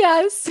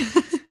 Yes.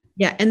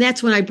 Yeah. And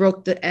that's when I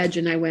broke the edge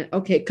and I went,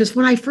 okay. Because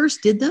when I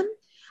first did them,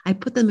 I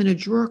put them in a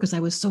drawer because I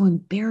was so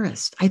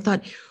embarrassed. I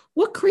thought,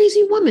 what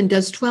crazy woman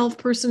does 12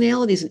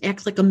 personalities and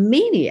acts like a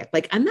maniac?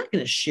 Like, I'm not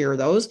going to share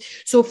those.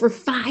 So for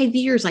 5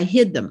 years, I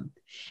hid them.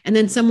 And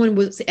then someone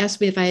was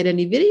asked me if I had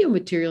any video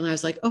material. And I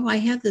was like, oh, I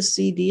have this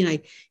CD. And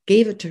I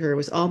gave it to her. It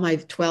was all my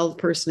 12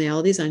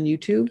 personalities on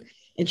YouTube.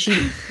 And she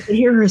could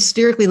hear her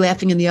hysterically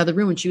laughing in the other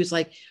room. And she was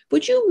like,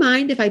 would you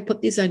mind if I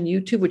put these on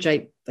YouTube? Which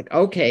I like,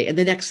 okay. And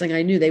the next thing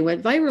I knew, they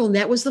went viral. And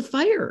that was the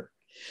fire.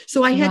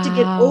 So I had to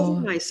get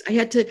over I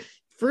had to,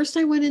 first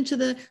I went into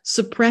the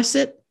suppress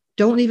it.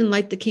 Don't even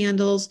light the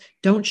candles.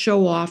 Don't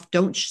show off.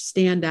 Don't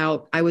stand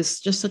out. I was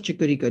just such a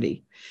goody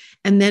goody.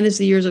 And then as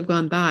the years have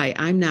gone by,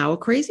 I'm now a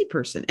crazy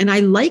person and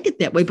I like it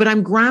that way, but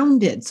I'm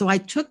grounded. So I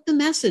took the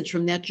message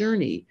from that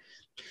journey.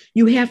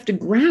 You have to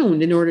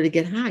ground in order to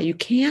get high. You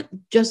can't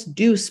just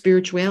do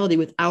spirituality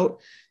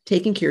without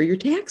taking care of your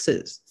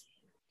taxes.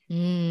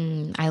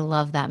 I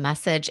love that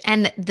message.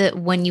 And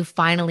when you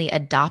finally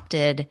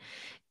adopted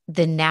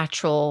the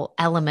natural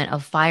element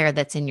of fire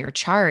that's in your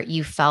chart,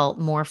 you felt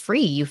more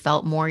free. You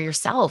felt more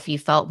yourself. You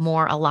felt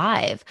more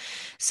alive.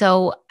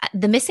 So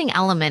the missing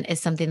element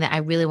is something that I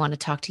really want to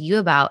talk to you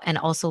about and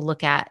also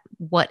look at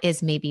what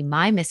is maybe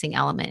my missing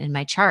element in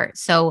my chart.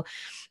 So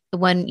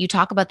when you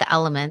talk about the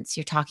elements,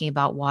 you're talking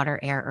about water,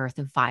 air, earth,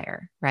 and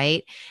fire,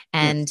 right?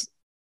 And Yes.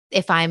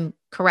 if I'm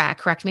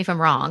correct me if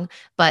I'm wrong,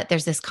 but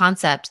there's this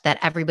concept that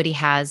everybody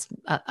has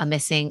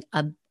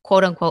a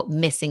quote unquote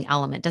missing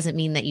element. Doesn't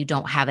mean that you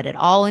don't have it at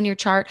all in your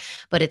chart,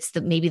 but it's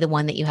maybe the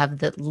one that you have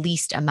the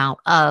least amount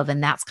of.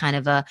 And that's kind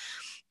of a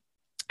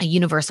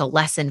universal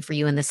lesson for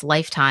you in this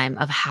lifetime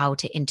of how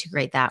to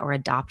integrate that or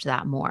adopt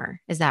that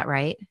more. Is that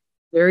right?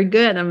 Very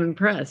good. I'm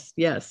impressed.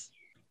 Yes.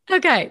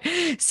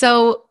 Okay.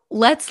 So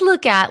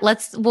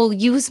we'll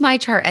use my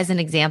chart as an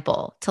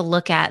example to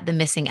look at the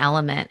missing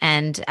element,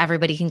 and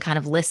everybody can kind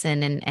of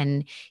listen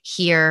and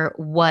hear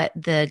what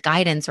the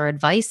guidance or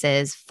advice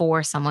is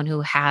for someone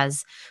who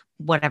has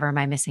whatever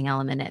my missing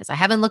element is. I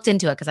haven't looked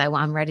into it because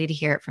I'm ready to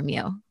hear it from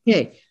you.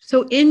 Okay.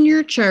 So in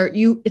your chart,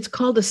 it's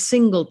called a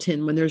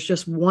singleton when there's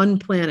just one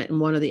planet in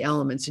one of the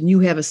elements, and you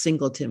have a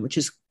singleton, which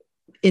is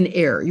in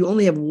air. You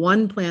only have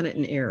one planet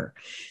in air.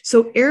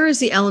 So air is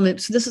the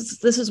element. So this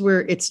is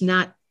where it's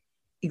not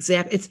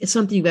exact. It's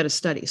something you've got to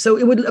study. So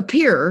it would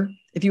appear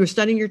if you were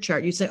studying your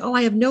chart, you'd say, oh,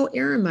 I have no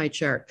air in my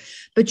chart,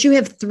 but you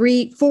have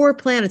 4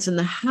 planets in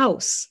the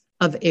house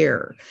of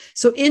air.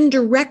 So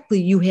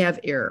indirectly you have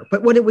air.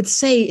 But what it would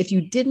say if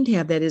you didn't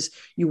have that is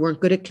you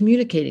weren't good at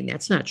communicating.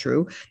 That's not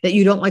true. That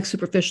you don't like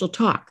superficial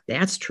talk.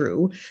 That's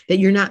true. That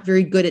you're not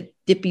very good at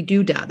dippy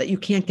doo dah, that you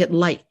can't get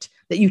light,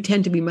 that you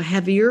tend to be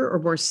heavier or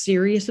more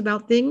serious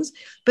about things.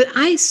 But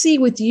I see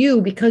with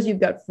you, because you've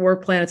got 4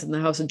 planets in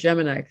the house of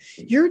Gemini,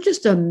 you're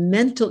just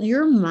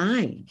your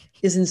mind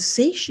is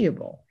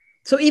insatiable.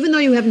 So even though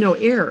you have no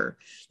air,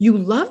 you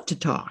love to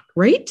talk,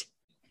 right?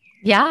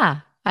 Yeah.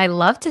 I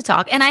love to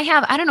talk. And I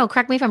don't know,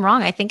 correct me if I'm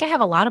wrong. I think I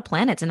have a lot of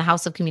planets in the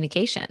house of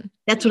communication.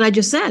 That's what I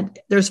just said.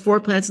 There's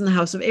 4 planets in the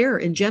house of air,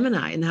 in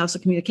Gemini, in the house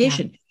of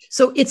communication. Yeah.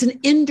 So it's an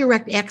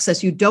indirect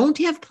access. You don't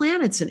have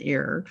planets in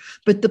air,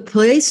 but the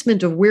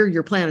placement of where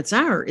your planets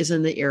are is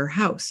in the air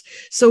house.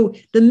 So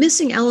the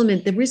missing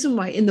element, the reason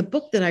why in the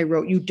book that I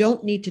wrote, you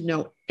don't need to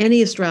know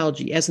any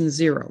astrology as in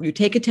 0. You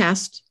take a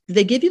test. Did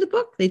they give you the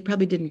book? They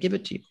probably didn't give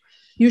it to you.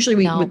 Usually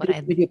we do a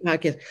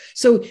podcast.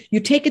 So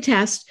you take a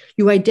test,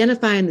 you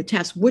identify in the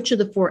test, which of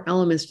the 4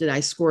 elements did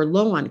I score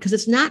low on? Because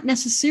it's not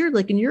necessarily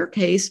like in your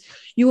case,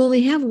 you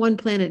only have 1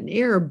 planet in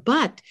air,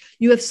 but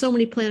you have so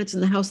many planets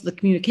in the house of the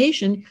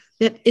communication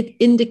that it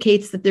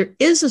indicates that there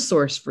is a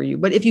source for you.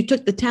 But if you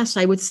took the test,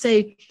 I would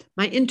say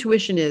my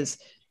intuition is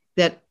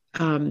that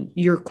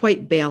you're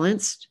quite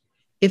balanced.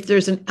 If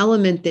there's an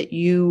element that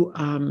you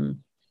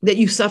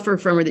suffer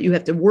from or that you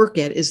have to work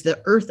at is the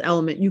earth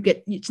element.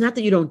 It's not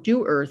that you don't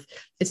do earth,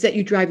 it's that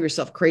you drive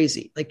yourself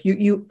crazy. Like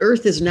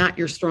earth is not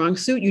your strong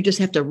suit. You just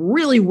have to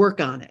really work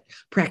on it.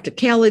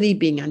 Practicality,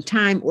 being on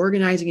time,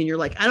 organizing, and you're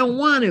like, I don't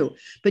want to,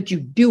 but you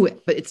do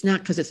it, but it's not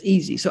because it's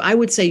easy. So I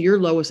would say your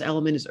lowest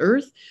element is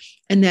earth,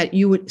 and that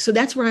so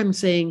that's where I'm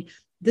saying,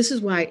 this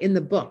is why in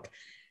the book,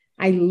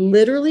 I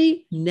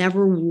literally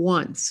never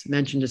once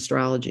mentioned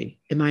astrology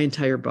in my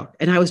entire book.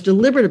 And I was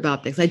deliberate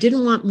about this. I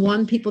didn't want,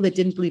 1, people that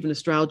didn't believe in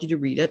astrology to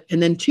read it.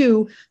 And then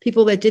 2,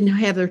 people that didn't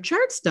have their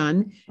charts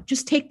done,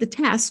 just take the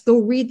test, go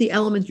read the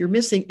element you're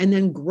missing, and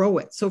then grow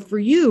it. So for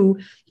you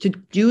to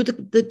do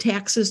the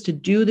taxes, to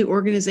do the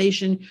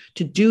organization,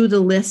 to do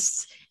the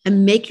lists,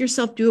 and make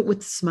yourself do it with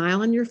a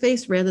smile on your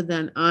face rather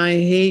than, I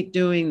hate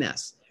doing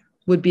this,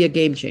 would be a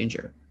game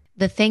changer.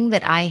 The thing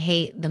that I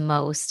hate the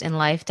most in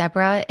life,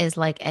 Deborah, is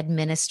like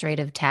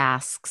administrative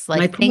tasks,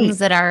 like things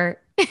that are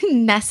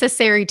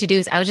necessary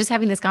to-dos. I was just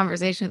having this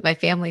conversation with my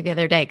family the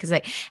other day because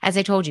as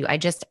I told you, I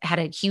just had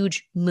a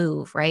huge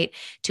move, right?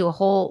 To a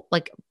whole,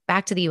 like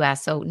back to the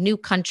US. So new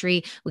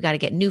country, we got to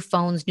get new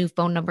phones, new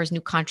phone numbers,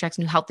 new contracts,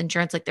 new health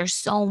insurance. Like there's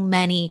so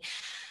many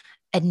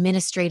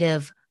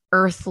administrative,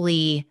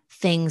 earthly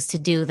things to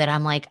do that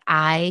I'm like,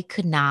 I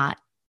could not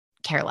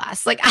care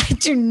less. Like I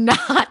do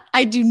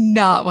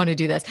not want to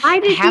do this. Why I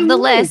did have you the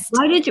move? list.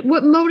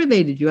 What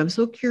motivated you? I'm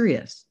so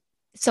curious.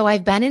 So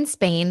I've been in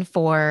Spain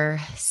for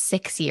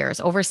 6 years,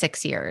 over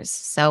 6 years.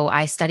 So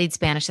I studied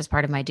Spanish as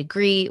part of my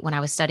degree. When I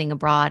was studying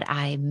abroad,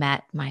 I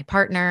met my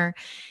partner.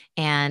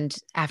 And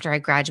after I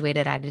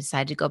graduated, I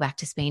decided to go back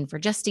to Spain for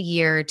just a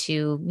year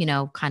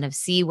to, kind of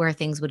see where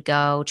things would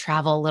go,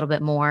 travel a little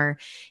bit more,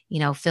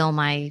 fill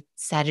my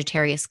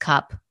Sagittarius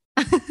cup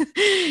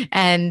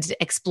and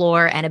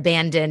explore and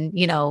abandon,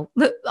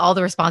 all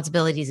the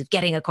responsibilities of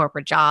getting a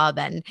corporate job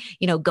and,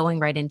 going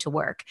right into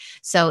work.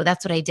 So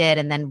that's what I did.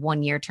 And then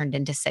 1 year turned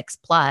into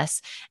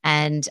 6+.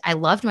 And I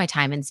loved my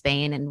time in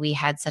Spain and we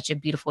had such a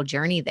beautiful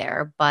journey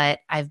there. But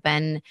I've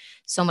been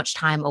so much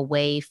time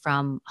away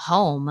from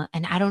home.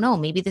 And I don't know,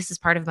 maybe this is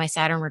part of my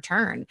Saturn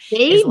return.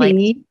 Is like,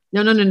 Maybe.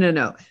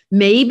 No.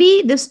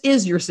 Maybe this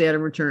is your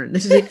Saturn return.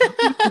 This is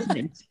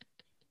a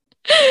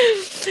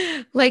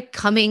like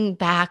coming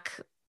back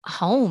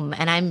home.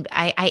 And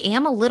I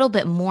am a little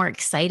bit more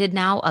excited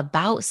now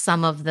about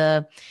some of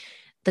the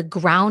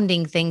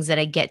grounding things that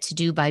I get to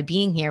do by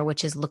being here,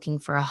 which is looking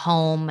for a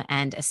home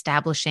and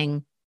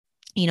establishing,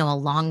 a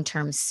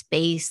long-term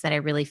space that I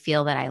really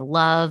feel that I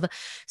love.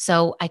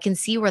 So I can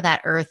see where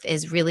that earth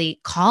is really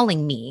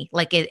calling me.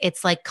 Like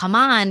it's like, come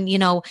on,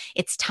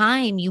 it's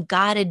time. You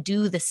got to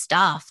do the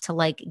stuff to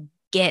like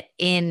get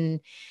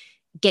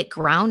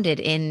grounded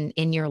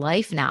in your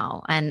life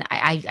now. And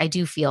I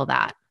do feel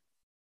that.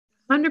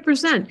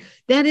 100%.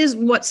 That is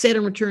what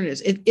Saturn return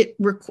is.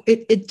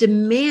 It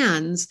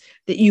demands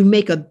that you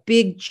make a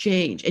big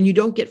change and you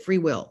don't get free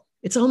will.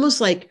 It's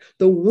almost like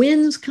the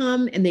winds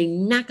come and they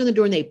knock on the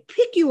door and they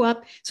pick you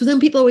up. So then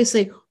people always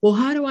say, well,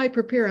 how do I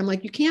prepare? I'm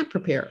like, you can't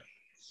prepare.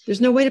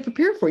 There's no way to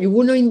prepare for it. You're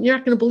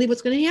not going to believe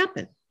what's going to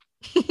happen.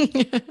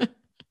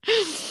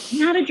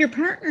 How did your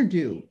partner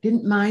do?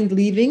 Didn't mind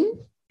leaving?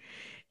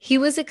 He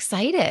was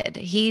excited.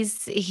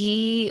 He's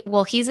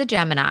a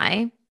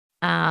Gemini.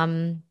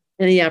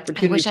 Any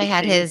opportunity? I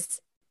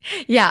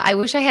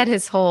wish I had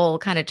his whole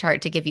kind of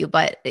chart to give you,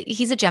 but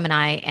he's a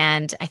Gemini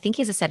and I think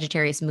he's a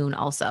Sagittarius moon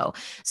also.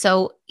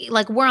 So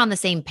like we're on the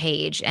same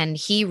page and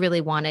he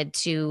really wanted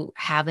to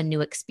have a new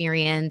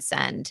experience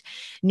and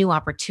new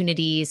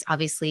opportunities.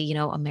 Obviously,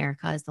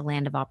 America is the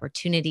land of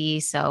opportunity.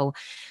 So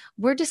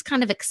we're just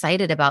kind of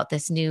excited about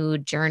this new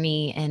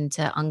journey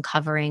into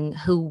uncovering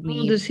who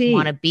we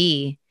want to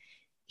be.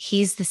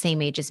 He's the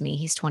same age as me.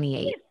 He's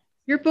 28. Yeah.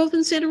 You're both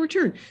in Saturn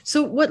return.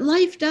 So what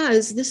life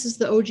does, this is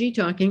the OG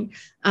talking,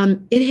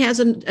 it has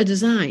a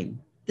design.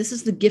 This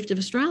is the gift of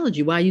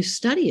astrology, why you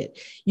study it.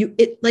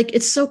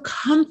 It's so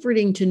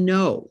comforting to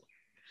know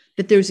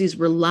that there's these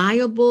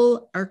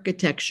reliable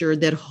architecture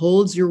that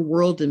holds your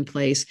world in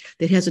place,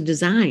 that has a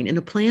design and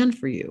a plan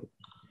for you.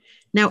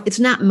 Now, it's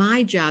not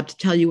my job to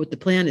tell you what the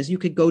plan is. You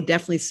could go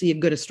definitely see a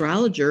good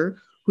astrologer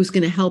who's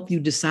going to help you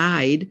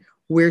decide,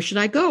 where should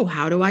I go?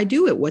 How do I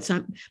do it?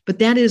 But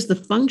that is the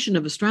function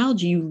of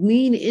astrology. You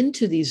lean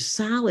into these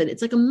solid,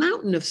 it's like a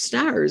mountain of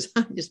stars.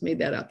 I just made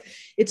that up.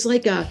 It's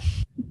like a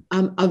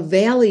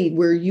valley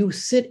where you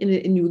sit in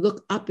it and you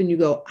look up and you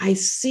go, I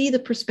see the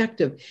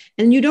perspective.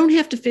 And you don't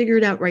have to figure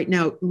it out right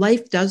now.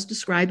 Life does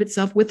describe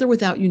itself with or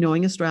without you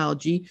knowing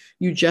astrology.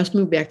 You just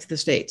move back to the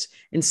States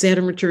and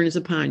Saturn return is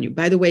upon you.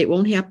 By the way,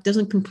 it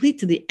doesn't complete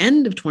to the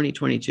end of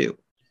 2022.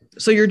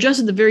 So you're just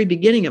at the very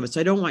beginning of it.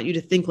 So I don't want you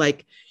to think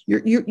like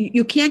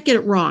you can't get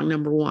it wrong.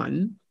 Number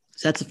one.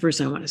 So that's the first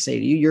thing I want to say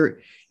to you.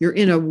 You're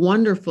in a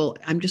wonderful,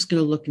 I'm just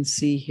going to look and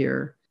see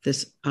here,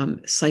 this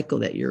cycle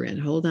that you're in.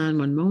 Hold on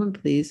one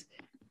moment, please.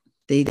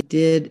 They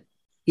did.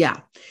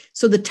 Yeah.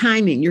 So the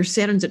timing, your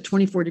Saturn's at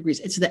 24 degrees.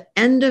 It's the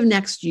end of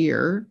next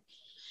year.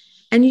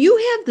 And you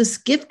have this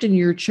gift in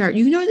your chart.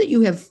 You know that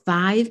you have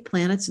 4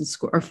 planets in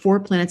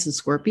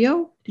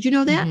Scorpio. Did you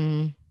know that?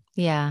 Mm-hmm.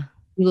 Yeah.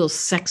 You little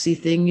sexy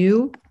thing,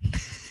 you.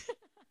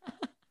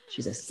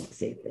 She's a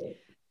sexy thing.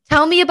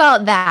 Tell me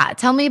about that.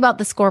 Tell me about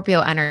the Scorpio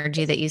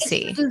energy that you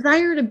see. The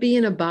desire to be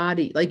in a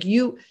body. Like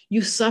you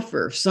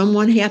suffer.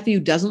 Half of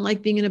you doesn't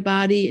like being in a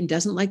body and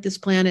doesn't like this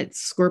planet.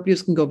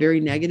 Scorpios can go very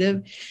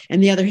negative.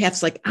 And the other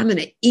half's like, I'm going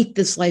to eat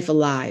this life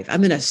alive. I'm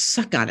going to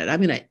suck on it.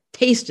 I'm going to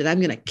taste it. I'm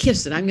going to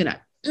kiss it. I'm going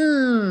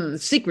to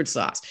secret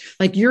sauce.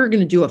 Like you're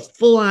going to do a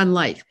full-on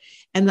life.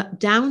 And the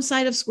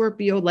downside of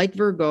Scorpio, like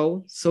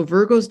Virgo, so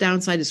Virgo's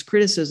downside is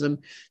criticism.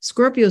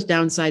 Scorpio's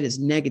downside is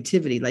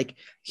negativity. Like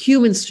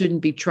humans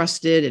shouldn't be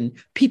trusted and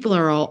people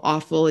are all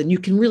awful. And you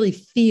can really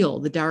feel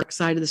the dark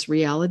side of this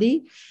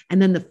reality. And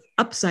then the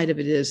upside of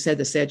it is, said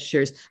the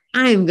Sagittarius,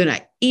 I'm going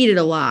to eat it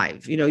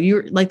alive.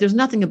 You're like, there's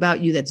nothing about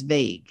you that's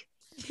vague.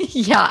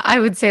 Yeah, I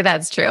would say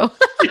that's true.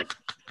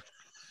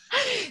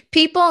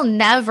 People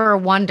never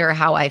wonder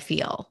how I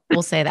feel.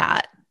 We'll say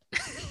that.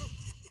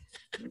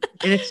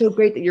 And it's so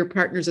great that your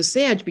partner's a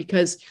Sag,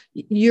 because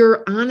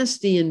your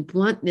honesty and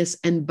bluntness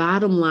and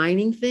bottom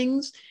lining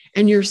things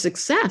and your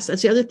success.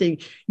 That's the other thing.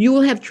 You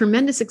will have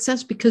tremendous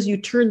success because you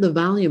turn the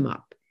volume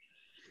up.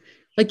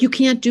 Like, you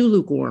can't do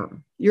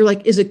lukewarm. You're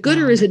like, is it good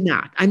or is it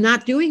not? I'm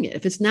not doing it.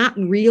 If it's not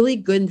really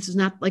good, this is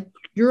not like,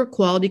 you're a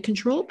quality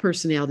control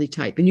personality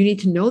type, and you need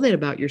to know that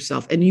about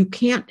yourself. And you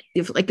can't,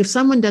 if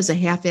someone does a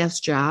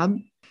half-assed job,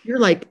 you're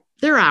like,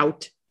 they're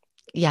out.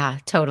 Yeah,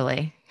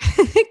 totally.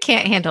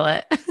 Can't handle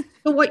it.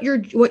 So what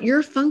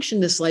your function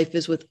in this life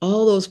is, with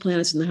all those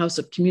planets in the house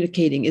of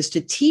communicating, is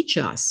to teach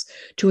us,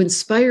 to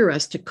inspire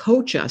us, to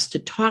coach us, to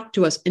talk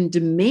to us, and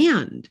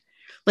demand.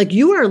 Like,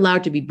 you are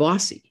allowed to be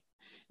bossy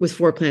with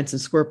 4 planets in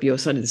Scorpio,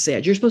 Sun in the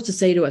Sag. You're supposed to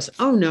say to us,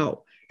 oh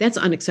no, that's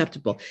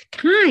unacceptable.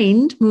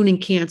 Kind, Moon in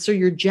Cancer,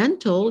 you're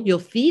gentle, you'll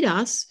feed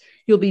us,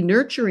 you'll be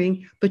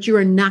nurturing, but you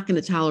are not going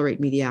to tolerate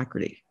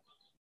mediocrity.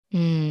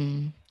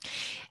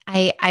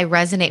 I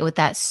resonate with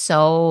that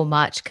so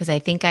much, because I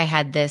think I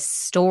had this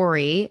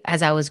story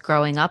as I was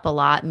growing up a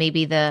lot,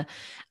 maybe the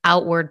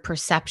outward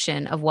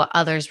perception of what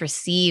others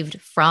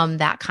received from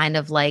that kind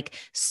of like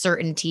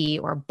certainty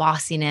or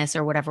bossiness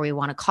or whatever we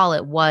want to call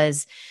it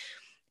was,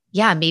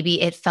 yeah, maybe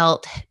it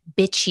felt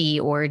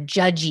bitchy or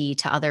judgy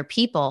to other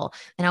people.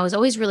 And I was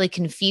always really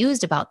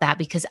confused about that,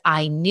 because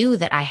I knew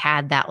that I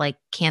had that like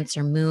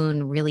Cancer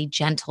moon, really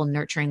gentle,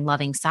 nurturing,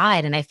 loving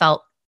side. And I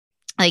felt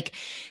like,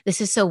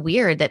 this is so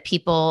weird that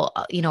people,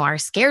 are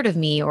scared of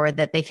me, or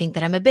that they think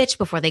that I'm a bitch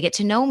before they get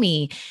to know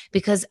me,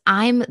 because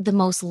I'm the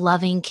most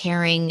loving,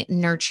 caring,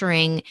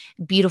 nurturing,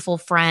 beautiful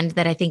friend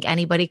that I think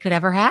anybody could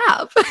ever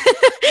have.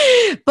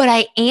 But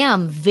I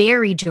am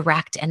very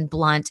direct and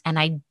blunt, and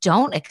I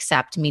don't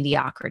accept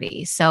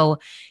mediocrity. So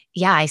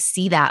yeah, I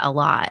see that a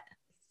lot.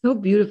 So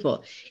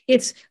beautiful.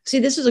 This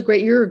is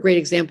you're a great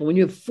example. When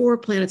you have 4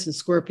 planets in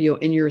Scorpio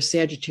and you're a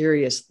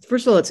Sagittarius,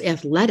 first of all, it's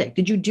athletic.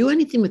 Did you do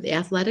anything with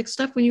athletic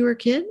stuff when you were a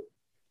kid?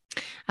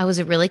 I was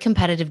a really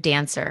competitive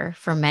dancer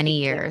for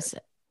many years.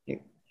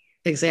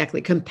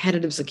 Exactly.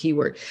 Competitive's a key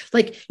word.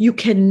 Like, you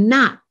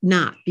cannot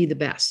not be the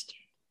best.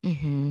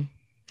 Mm-hmm.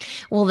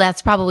 Well,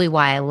 that's probably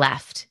why I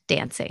left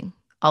dancing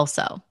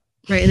also.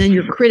 Right. And then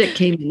your critic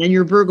came in, and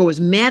your Virgo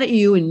was mad at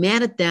you and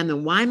mad at them.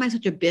 And why am I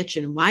such a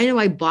bitch? And why do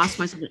I boss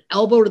myself an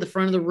elbow to the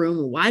front of the room?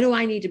 And why do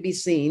I need to be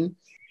seen?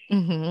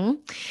 Mm-hmm.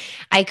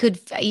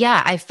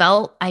 I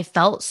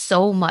felt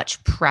so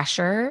much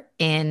pressure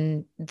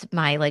in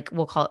my, like,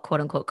 we'll call it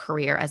quote unquote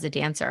career as a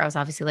dancer. I was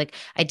obviously like,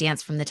 I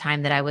danced from the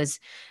time that I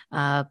was,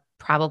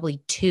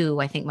 probably 2.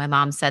 I think my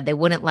mom said they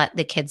wouldn't let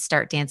the kids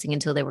start dancing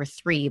until they were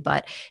 3,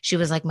 but she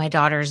was like, my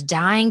daughter's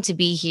dying to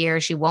be here.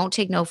 She won't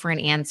take no for an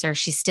answer.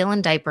 She's still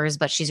in diapers,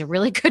 but she's a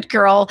really good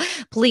girl.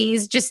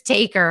 Please just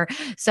take her.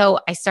 So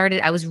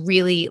I was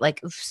really like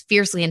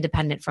fiercely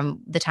independent from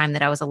the time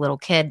that I was a little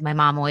kid. My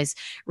mom always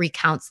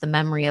recounts the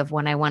memory of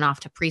when I went off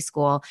to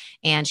preschool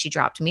and she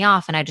dropped me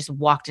off, and I just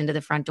walked into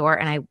the front door,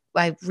 and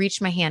I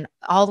reached my hand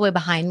all the way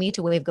behind me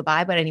to wave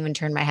goodbye, but I didn't even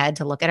turn my head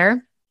to look at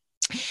her.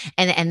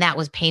 And that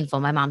was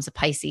painful. My mom's a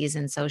Pisces.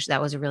 And so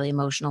that was a really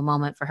emotional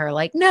moment for her.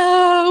 Like,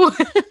 no,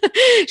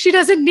 she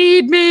doesn't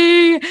need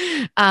me.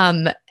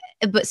 But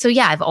so,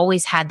 yeah, I've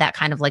always had that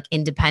kind of like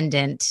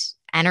independent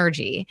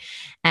energy.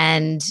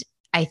 And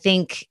I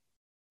think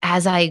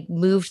as I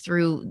moved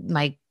through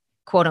my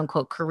quote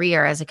unquote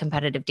career as a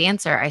competitive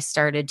dancer, I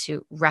started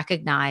to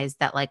recognize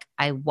that like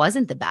I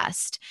wasn't the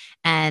best,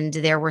 and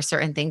there were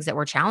certain things that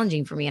were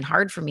challenging for me and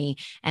hard for me.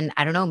 And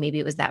I don't know, maybe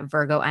it was that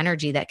Virgo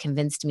energy that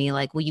convinced me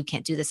like, well, you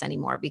can't do this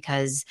anymore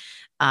because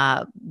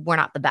we're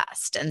not the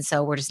best. And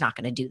so we're just not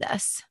going to do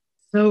this.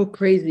 So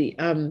crazy.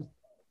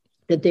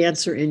 The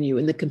dancer in you,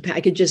 and I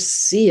could just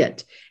see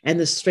it, and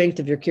the strength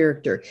of your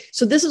character.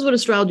 So this is what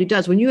astrology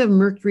does. When you have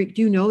Mercury,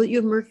 do you know that you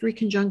have Mercury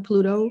conjunct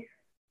Pluto?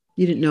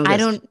 You didn't know this. I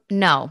don't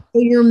know.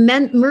 So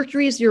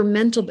Mercury is your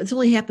mental, but it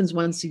only happens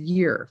once a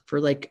year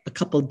for like a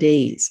couple of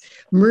days.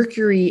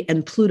 Mercury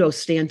and Pluto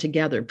stand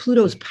together.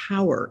 Pluto's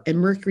power, and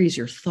Mercury is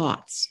your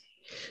thoughts.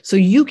 So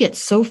you get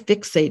so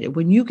fixated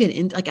when you get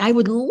in, like, I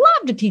would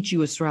love to teach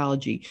you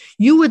astrology.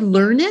 You would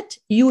learn it.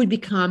 You would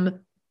become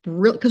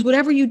brilliant, because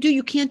whatever you do,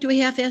 you can't do a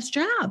half-assed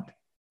job.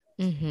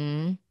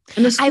 Mm-hmm.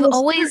 And I've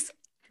always,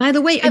 by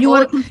the way,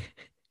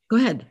 go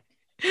ahead.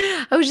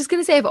 I was just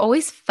going to say, I've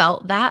always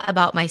felt that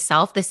about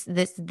myself.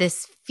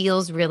 This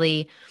feels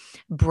really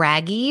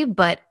braggy,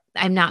 but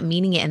I'm not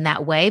meaning it in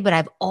that way. But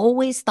I've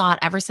always thought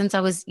ever since I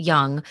was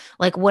young,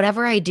 like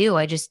whatever I do,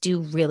 I just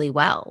do really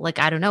well. Like,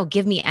 I don't know,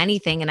 give me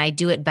anything and I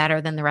do it better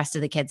than the rest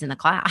of the kids in the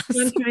class.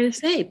 What I'm trying to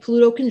say,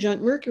 Pluto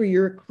conjunct Mercury,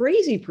 you're a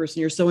crazy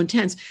person. You're so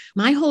intense.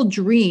 My whole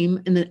dream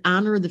in the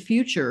honor of the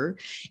future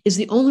is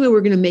the only way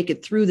we're going to make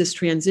it through this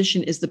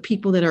transition is the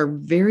people that are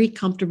very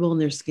comfortable in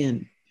their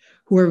skin,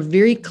 who are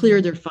very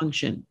clear their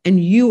function.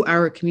 And you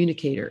are a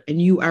communicator,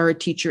 and you are a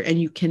teacher, and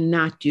you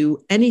cannot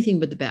do anything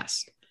but the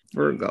best,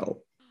 Virgo.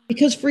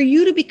 Because for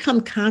you to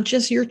become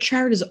conscious, your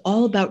chart is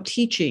all about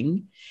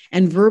teaching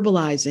and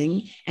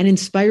verbalizing and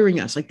inspiring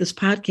us. Like this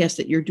podcast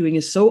that you're doing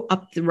is so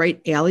up the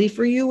right alley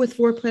for you with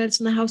 4 planets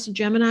in the house of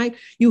Gemini.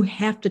 You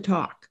have to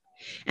talk.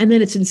 And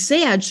then it's in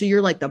Sag, so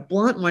you're like the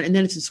blunt one. And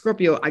then it's in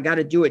Scorpio, I got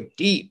to do it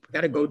deep,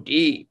 got to go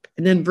deep.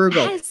 And then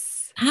Virgo,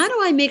 Yes. how do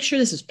I make sure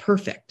this is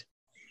perfect?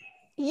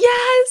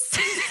 Yes.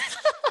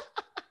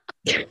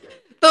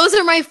 Those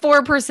are my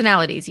 4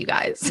 personalities, you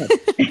guys.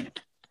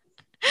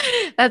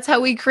 That's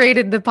how we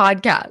created the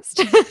podcast.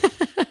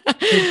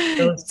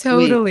 So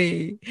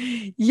Totally.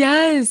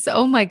 Yes.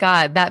 Oh my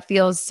God. That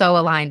feels so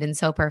aligned and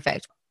so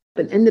perfect.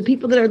 And the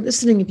people that are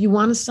listening, if you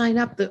want to sign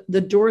up,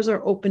 the doors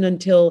are open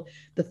until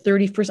the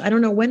 31st. I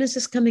don't know, when is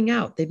this coming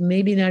out? They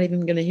maybe not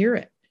even going to hear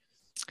it.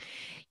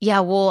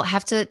 Yeah, we'll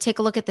have to take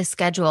a look at the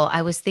schedule.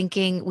 I was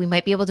thinking we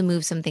might be able to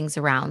move some things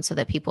around so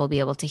that people will be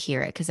able to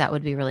hear it because that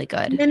would be really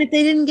good. And if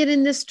they didn't get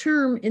in this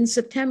term in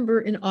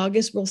September, in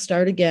August, we'll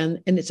start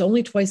again. And it's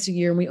only twice a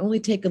year. And we only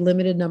take a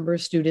limited number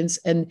of students.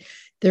 And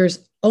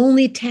there's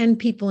only 10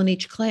 people in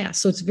each class.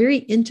 So it's very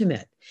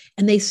intimate.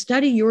 And they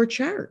study your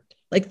chart.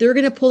 Like they're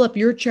going to pull up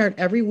your chart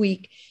every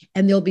week,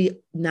 and there'll be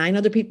 9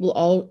 other people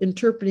all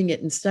interpreting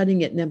it and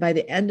studying it. And then by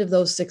the end of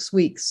those 6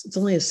 weeks, it's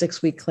only a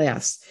 6-week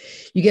class,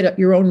 you get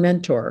your own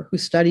mentor who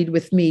studied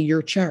with me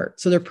your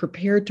chart. So they're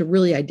prepared to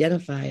really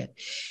identify it.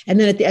 And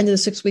then at the end of the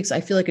 6 weeks, I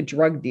feel like a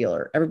drug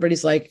dealer.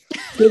 Everybody's like,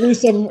 give me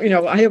some,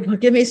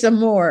 give me some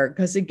more,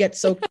 because it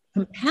gets so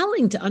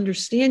compelling to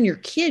understand your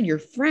kid, your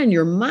friend,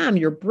 your mom,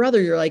 your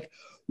brother. You're like,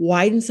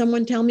 why didn't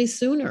someone tell me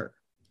sooner?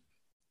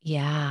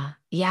 Yeah.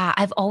 Yeah.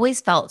 I've always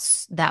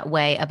felt that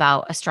way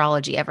about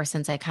astrology ever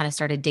since I kind of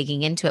started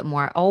digging into it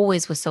more. I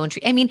always was so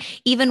intrigued. I mean,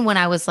 even when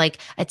I was like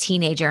a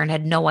teenager and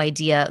had no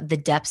idea the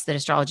depths that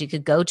astrology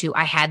could go to,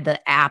 I had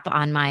the app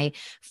on my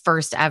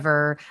first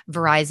ever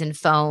Verizon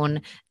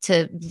phone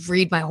to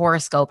read my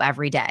horoscope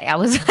every day. I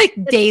was like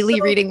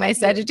daily reading my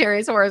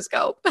Sagittarius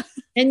horoscope.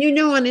 And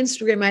on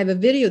Instagram, I have a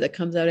video that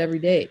comes out every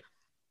day.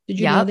 Did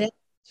you know that?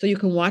 So you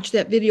can watch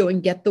that video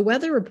and get the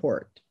weather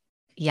report.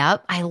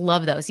 Yep. I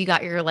love those. You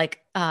got your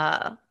like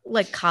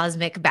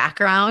cosmic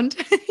background.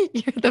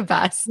 You're the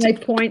best. I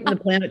point and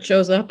the planet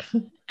shows up.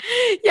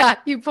 Yeah,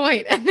 you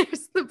point and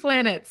there's the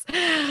planets.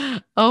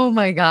 Oh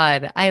my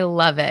God. I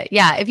love it.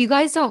 Yeah. If you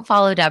guys don't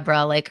follow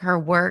Deborah, like her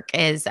work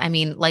is, I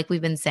mean, like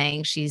we've been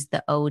saying, she's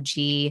the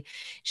OG.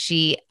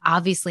 She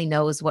obviously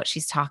knows what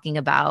she's talking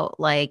about.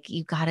 Like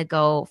you got to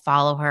go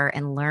follow her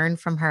and learn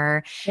from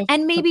her.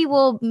 And maybe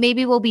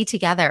we'll be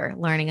together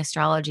learning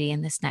astrology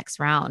in this next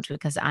round,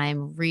 because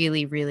I'm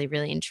really, really,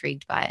 really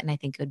intrigued by it. And I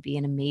think it would be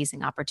an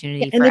amazing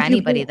opportunity for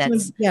anybody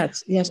that's.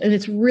 Yes. And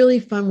it's really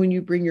fun when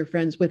you bring your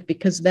friends with,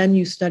 because then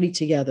you study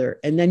together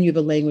and then you have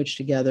a language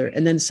together.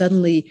 And then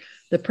suddenly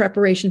the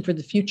preparation for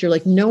the future,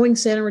 like knowing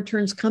Saturn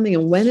returns coming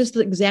and when is the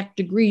exact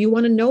degree, you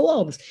want to know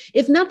all this.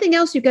 If nothing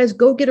else, you guys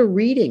go get a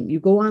reading. You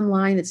go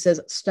online, it says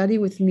study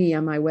with me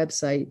on my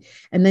website.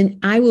 And then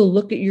I will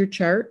look at your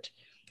chart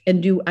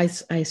and I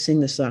sing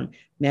the song,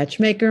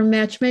 matchmaker,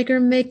 matchmaker,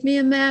 make me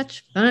a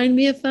match, find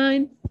me a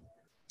find.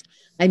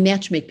 I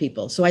matchmake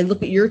people. So I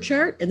look at your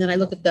chart and then I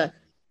look at the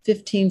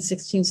 15,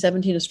 16,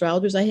 17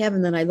 astrologers I have.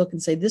 And then I look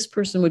and say, this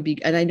person would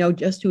be, and I know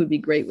just who would be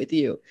great with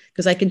you,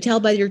 because I can tell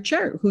by your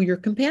chart who you're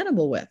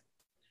compatible with.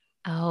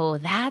 Oh,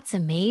 that's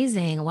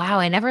amazing. Wow.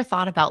 I never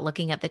thought about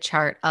looking at the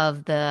chart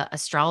of the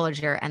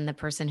astrologer and the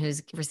person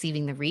who's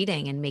receiving the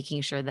reading and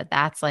making sure that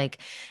that's like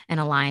an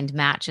aligned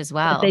match as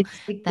well. They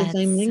speak the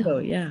same lingo.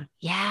 Yeah.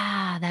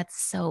 Yeah, that's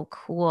so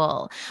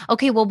cool.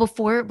 Okay, well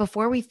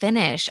before we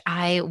finish,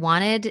 I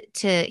wanted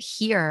to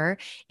hear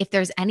if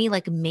there's any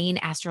like main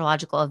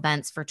astrological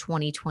events for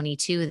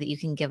 2022 that you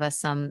can give us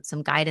some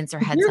guidance or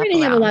heads You're up going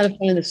to have a around. lot of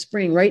fun in the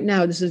spring. Right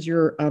now, this is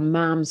your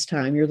mom's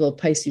time, your little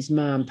Pisces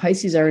mom.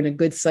 Pisces are in a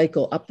good cycle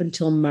up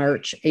until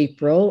March,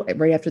 April,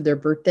 right after their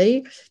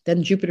birthday.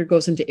 Then Jupiter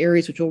goes into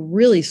Aries, which will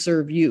really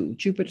serve you.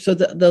 Jupiter. So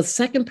the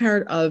second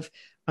part of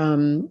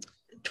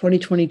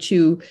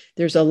 2022,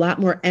 there's a lot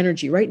more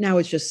energy. Right now,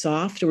 it's just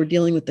soft. We're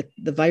dealing with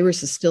the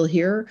virus is still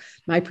here.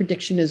 My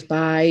prediction is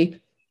by,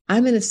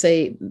 I'm going to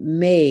say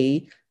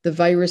May, the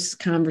virus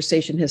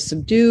conversation has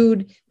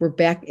subdued. We're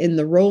back in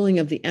the rolling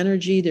of the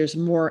energy. There's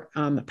more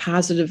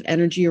positive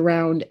energy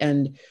around,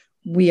 and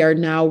we are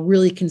now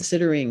really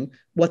considering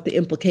what the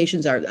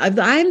implications are.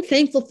 I'm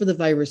thankful for the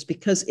virus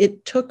because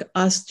it took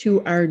us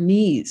to our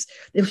knees.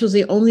 This was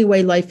the only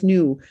way life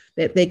knew,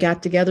 that they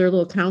got together a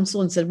little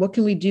council and said, what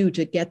can we do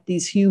to get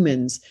these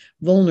humans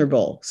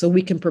vulnerable so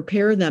we can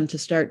prepare them to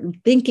start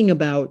thinking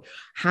about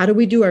how do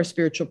we do our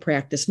spiritual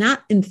practice,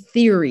 not in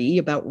theory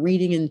about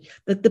reading.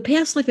 And the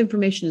past life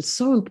information is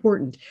so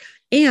important.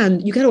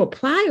 And you got to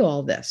apply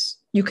all this.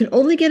 You can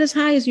only get as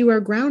high as you are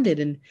grounded.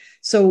 And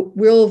so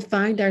we'll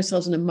find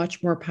ourselves in a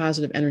much more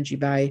positive energy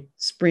by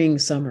spring,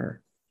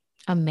 summer.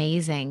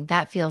 Amazing.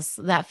 That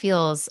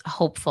feels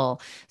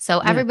hopeful. So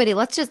everybody,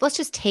 let's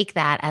just take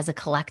that as a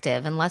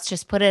collective and let's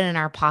just put it in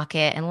our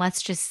pocket and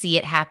let's just see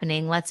it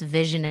happening. Let's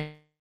vision it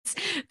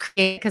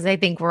create, because I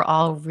think we're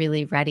all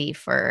really ready Yes,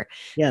 for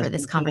this I'm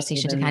positive.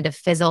 conversation to kind of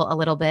fizzle a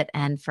little bit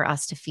and for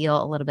us to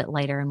feel a little bit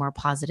lighter and more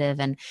positive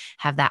and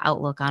have that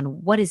outlook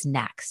on what is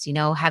next.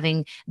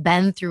 Having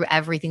been through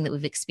everything that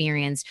we've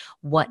experienced,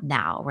 what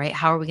now, right?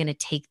 How are we going to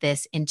take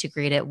this,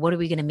 integrate it? What are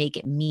we going to make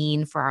it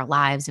mean for our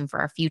lives and for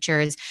our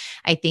futures?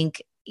 I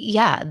think,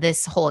 yeah,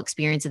 this whole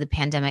experience of the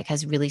pandemic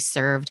has really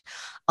served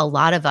a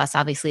lot of us.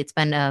 Obviously, it's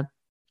been a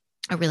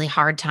really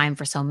hard time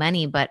for so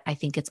many, but I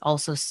think it's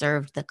also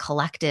served the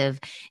collective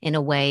in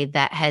a way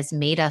that has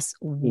made us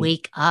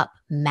wake up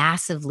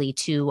massively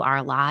to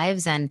our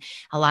lives and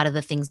a lot of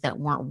the things that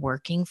weren't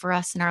working for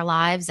us in our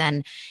lives.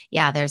 And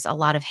yeah, there's a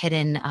lot of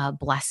hidden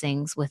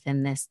blessings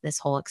within this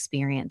whole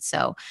experience.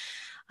 So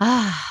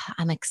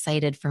I'm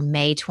excited for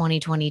May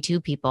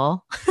 2022,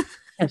 people.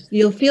 Yes,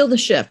 you'll feel the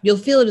shift. You'll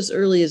feel it as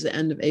early as the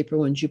end of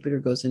April when Jupiter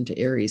goes into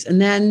Aries.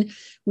 And then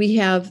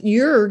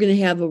you're going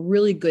to have a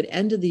really good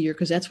end of the year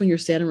because that's when your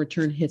Saturn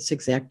return hits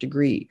exact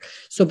degree.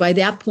 So by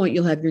that point,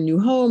 you'll have your new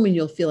home and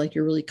you'll feel like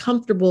you're really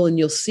comfortable and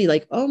you'll see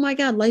like, oh my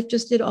God, life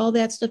just did all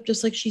that stuff,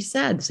 just like she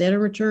said. Saturn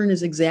return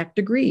is exact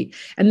degree.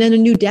 And then a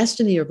new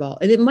destiny evolves.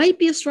 And it might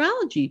be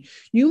astrology.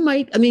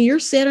 Your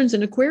Saturn's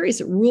in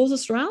Aquarius. It rules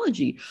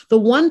astrology. The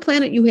one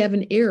planet you have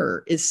in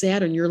error is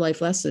Saturn, your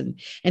life lesson.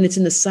 And it's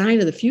in the sign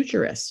of the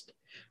futurist.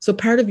 So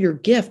part of your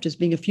gift is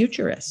being a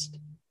futurist.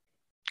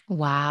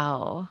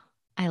 Wow.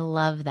 I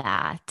love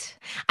that.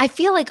 I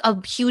feel like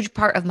a huge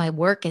part of my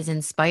work is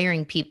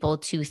inspiring people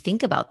to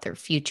think about their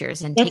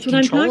futures and That's take what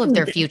I'm control talking of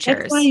their about.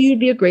 That's why futures. you'd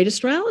be a great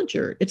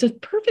astrologer. It's a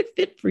perfect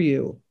fit for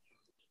you.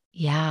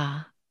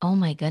 Yeah. Oh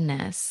my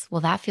goodness.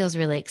 Well, that feels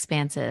really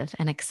expansive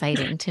and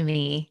exciting to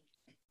me.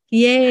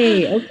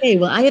 Yay. Okay.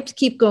 Well, I have to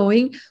keep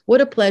going. What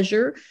a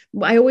pleasure.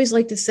 I always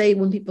like to say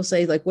when people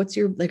say, like,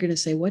 they're going to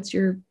say, what's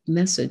your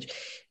message?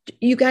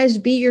 You guys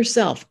be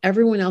yourself.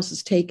 Everyone else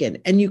is taken.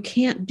 And you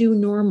can't do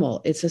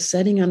normal. It's a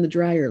setting on the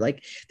dryer.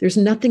 Like, there's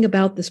nothing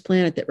about this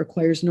planet that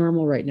requires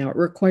normal right now. It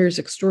requires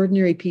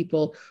extraordinary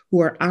people who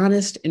are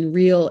honest and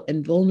real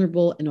and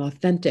vulnerable and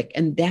authentic.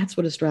 And that's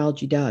what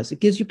astrology does.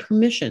 It gives you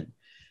permission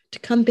to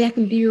come back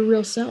and be your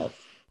real self.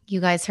 You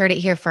guys heard it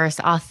here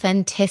first.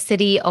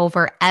 Authenticity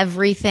over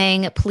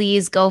everything.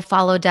 Please go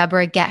follow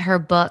Deborah, get her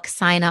book,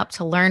 sign up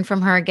to learn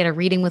from her, get a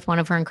reading with one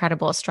of her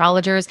incredible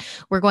astrologers.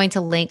 We're going to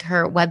link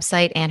her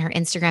website and her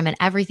Instagram and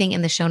everything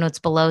in the show notes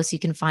below so you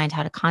can find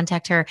how to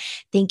contact her.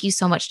 Thank you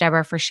so much,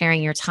 Deborah, for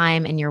sharing your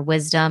time and your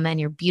wisdom and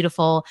your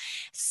beautiful,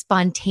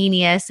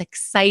 spontaneous,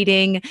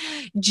 exciting,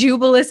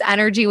 jubilous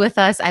energy with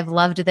us. I've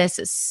loved this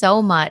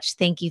so much.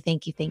 Thank you,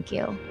 thank you, thank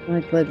you.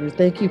 My pleasure.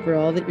 Thank you for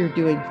all that you're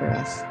doing for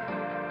us.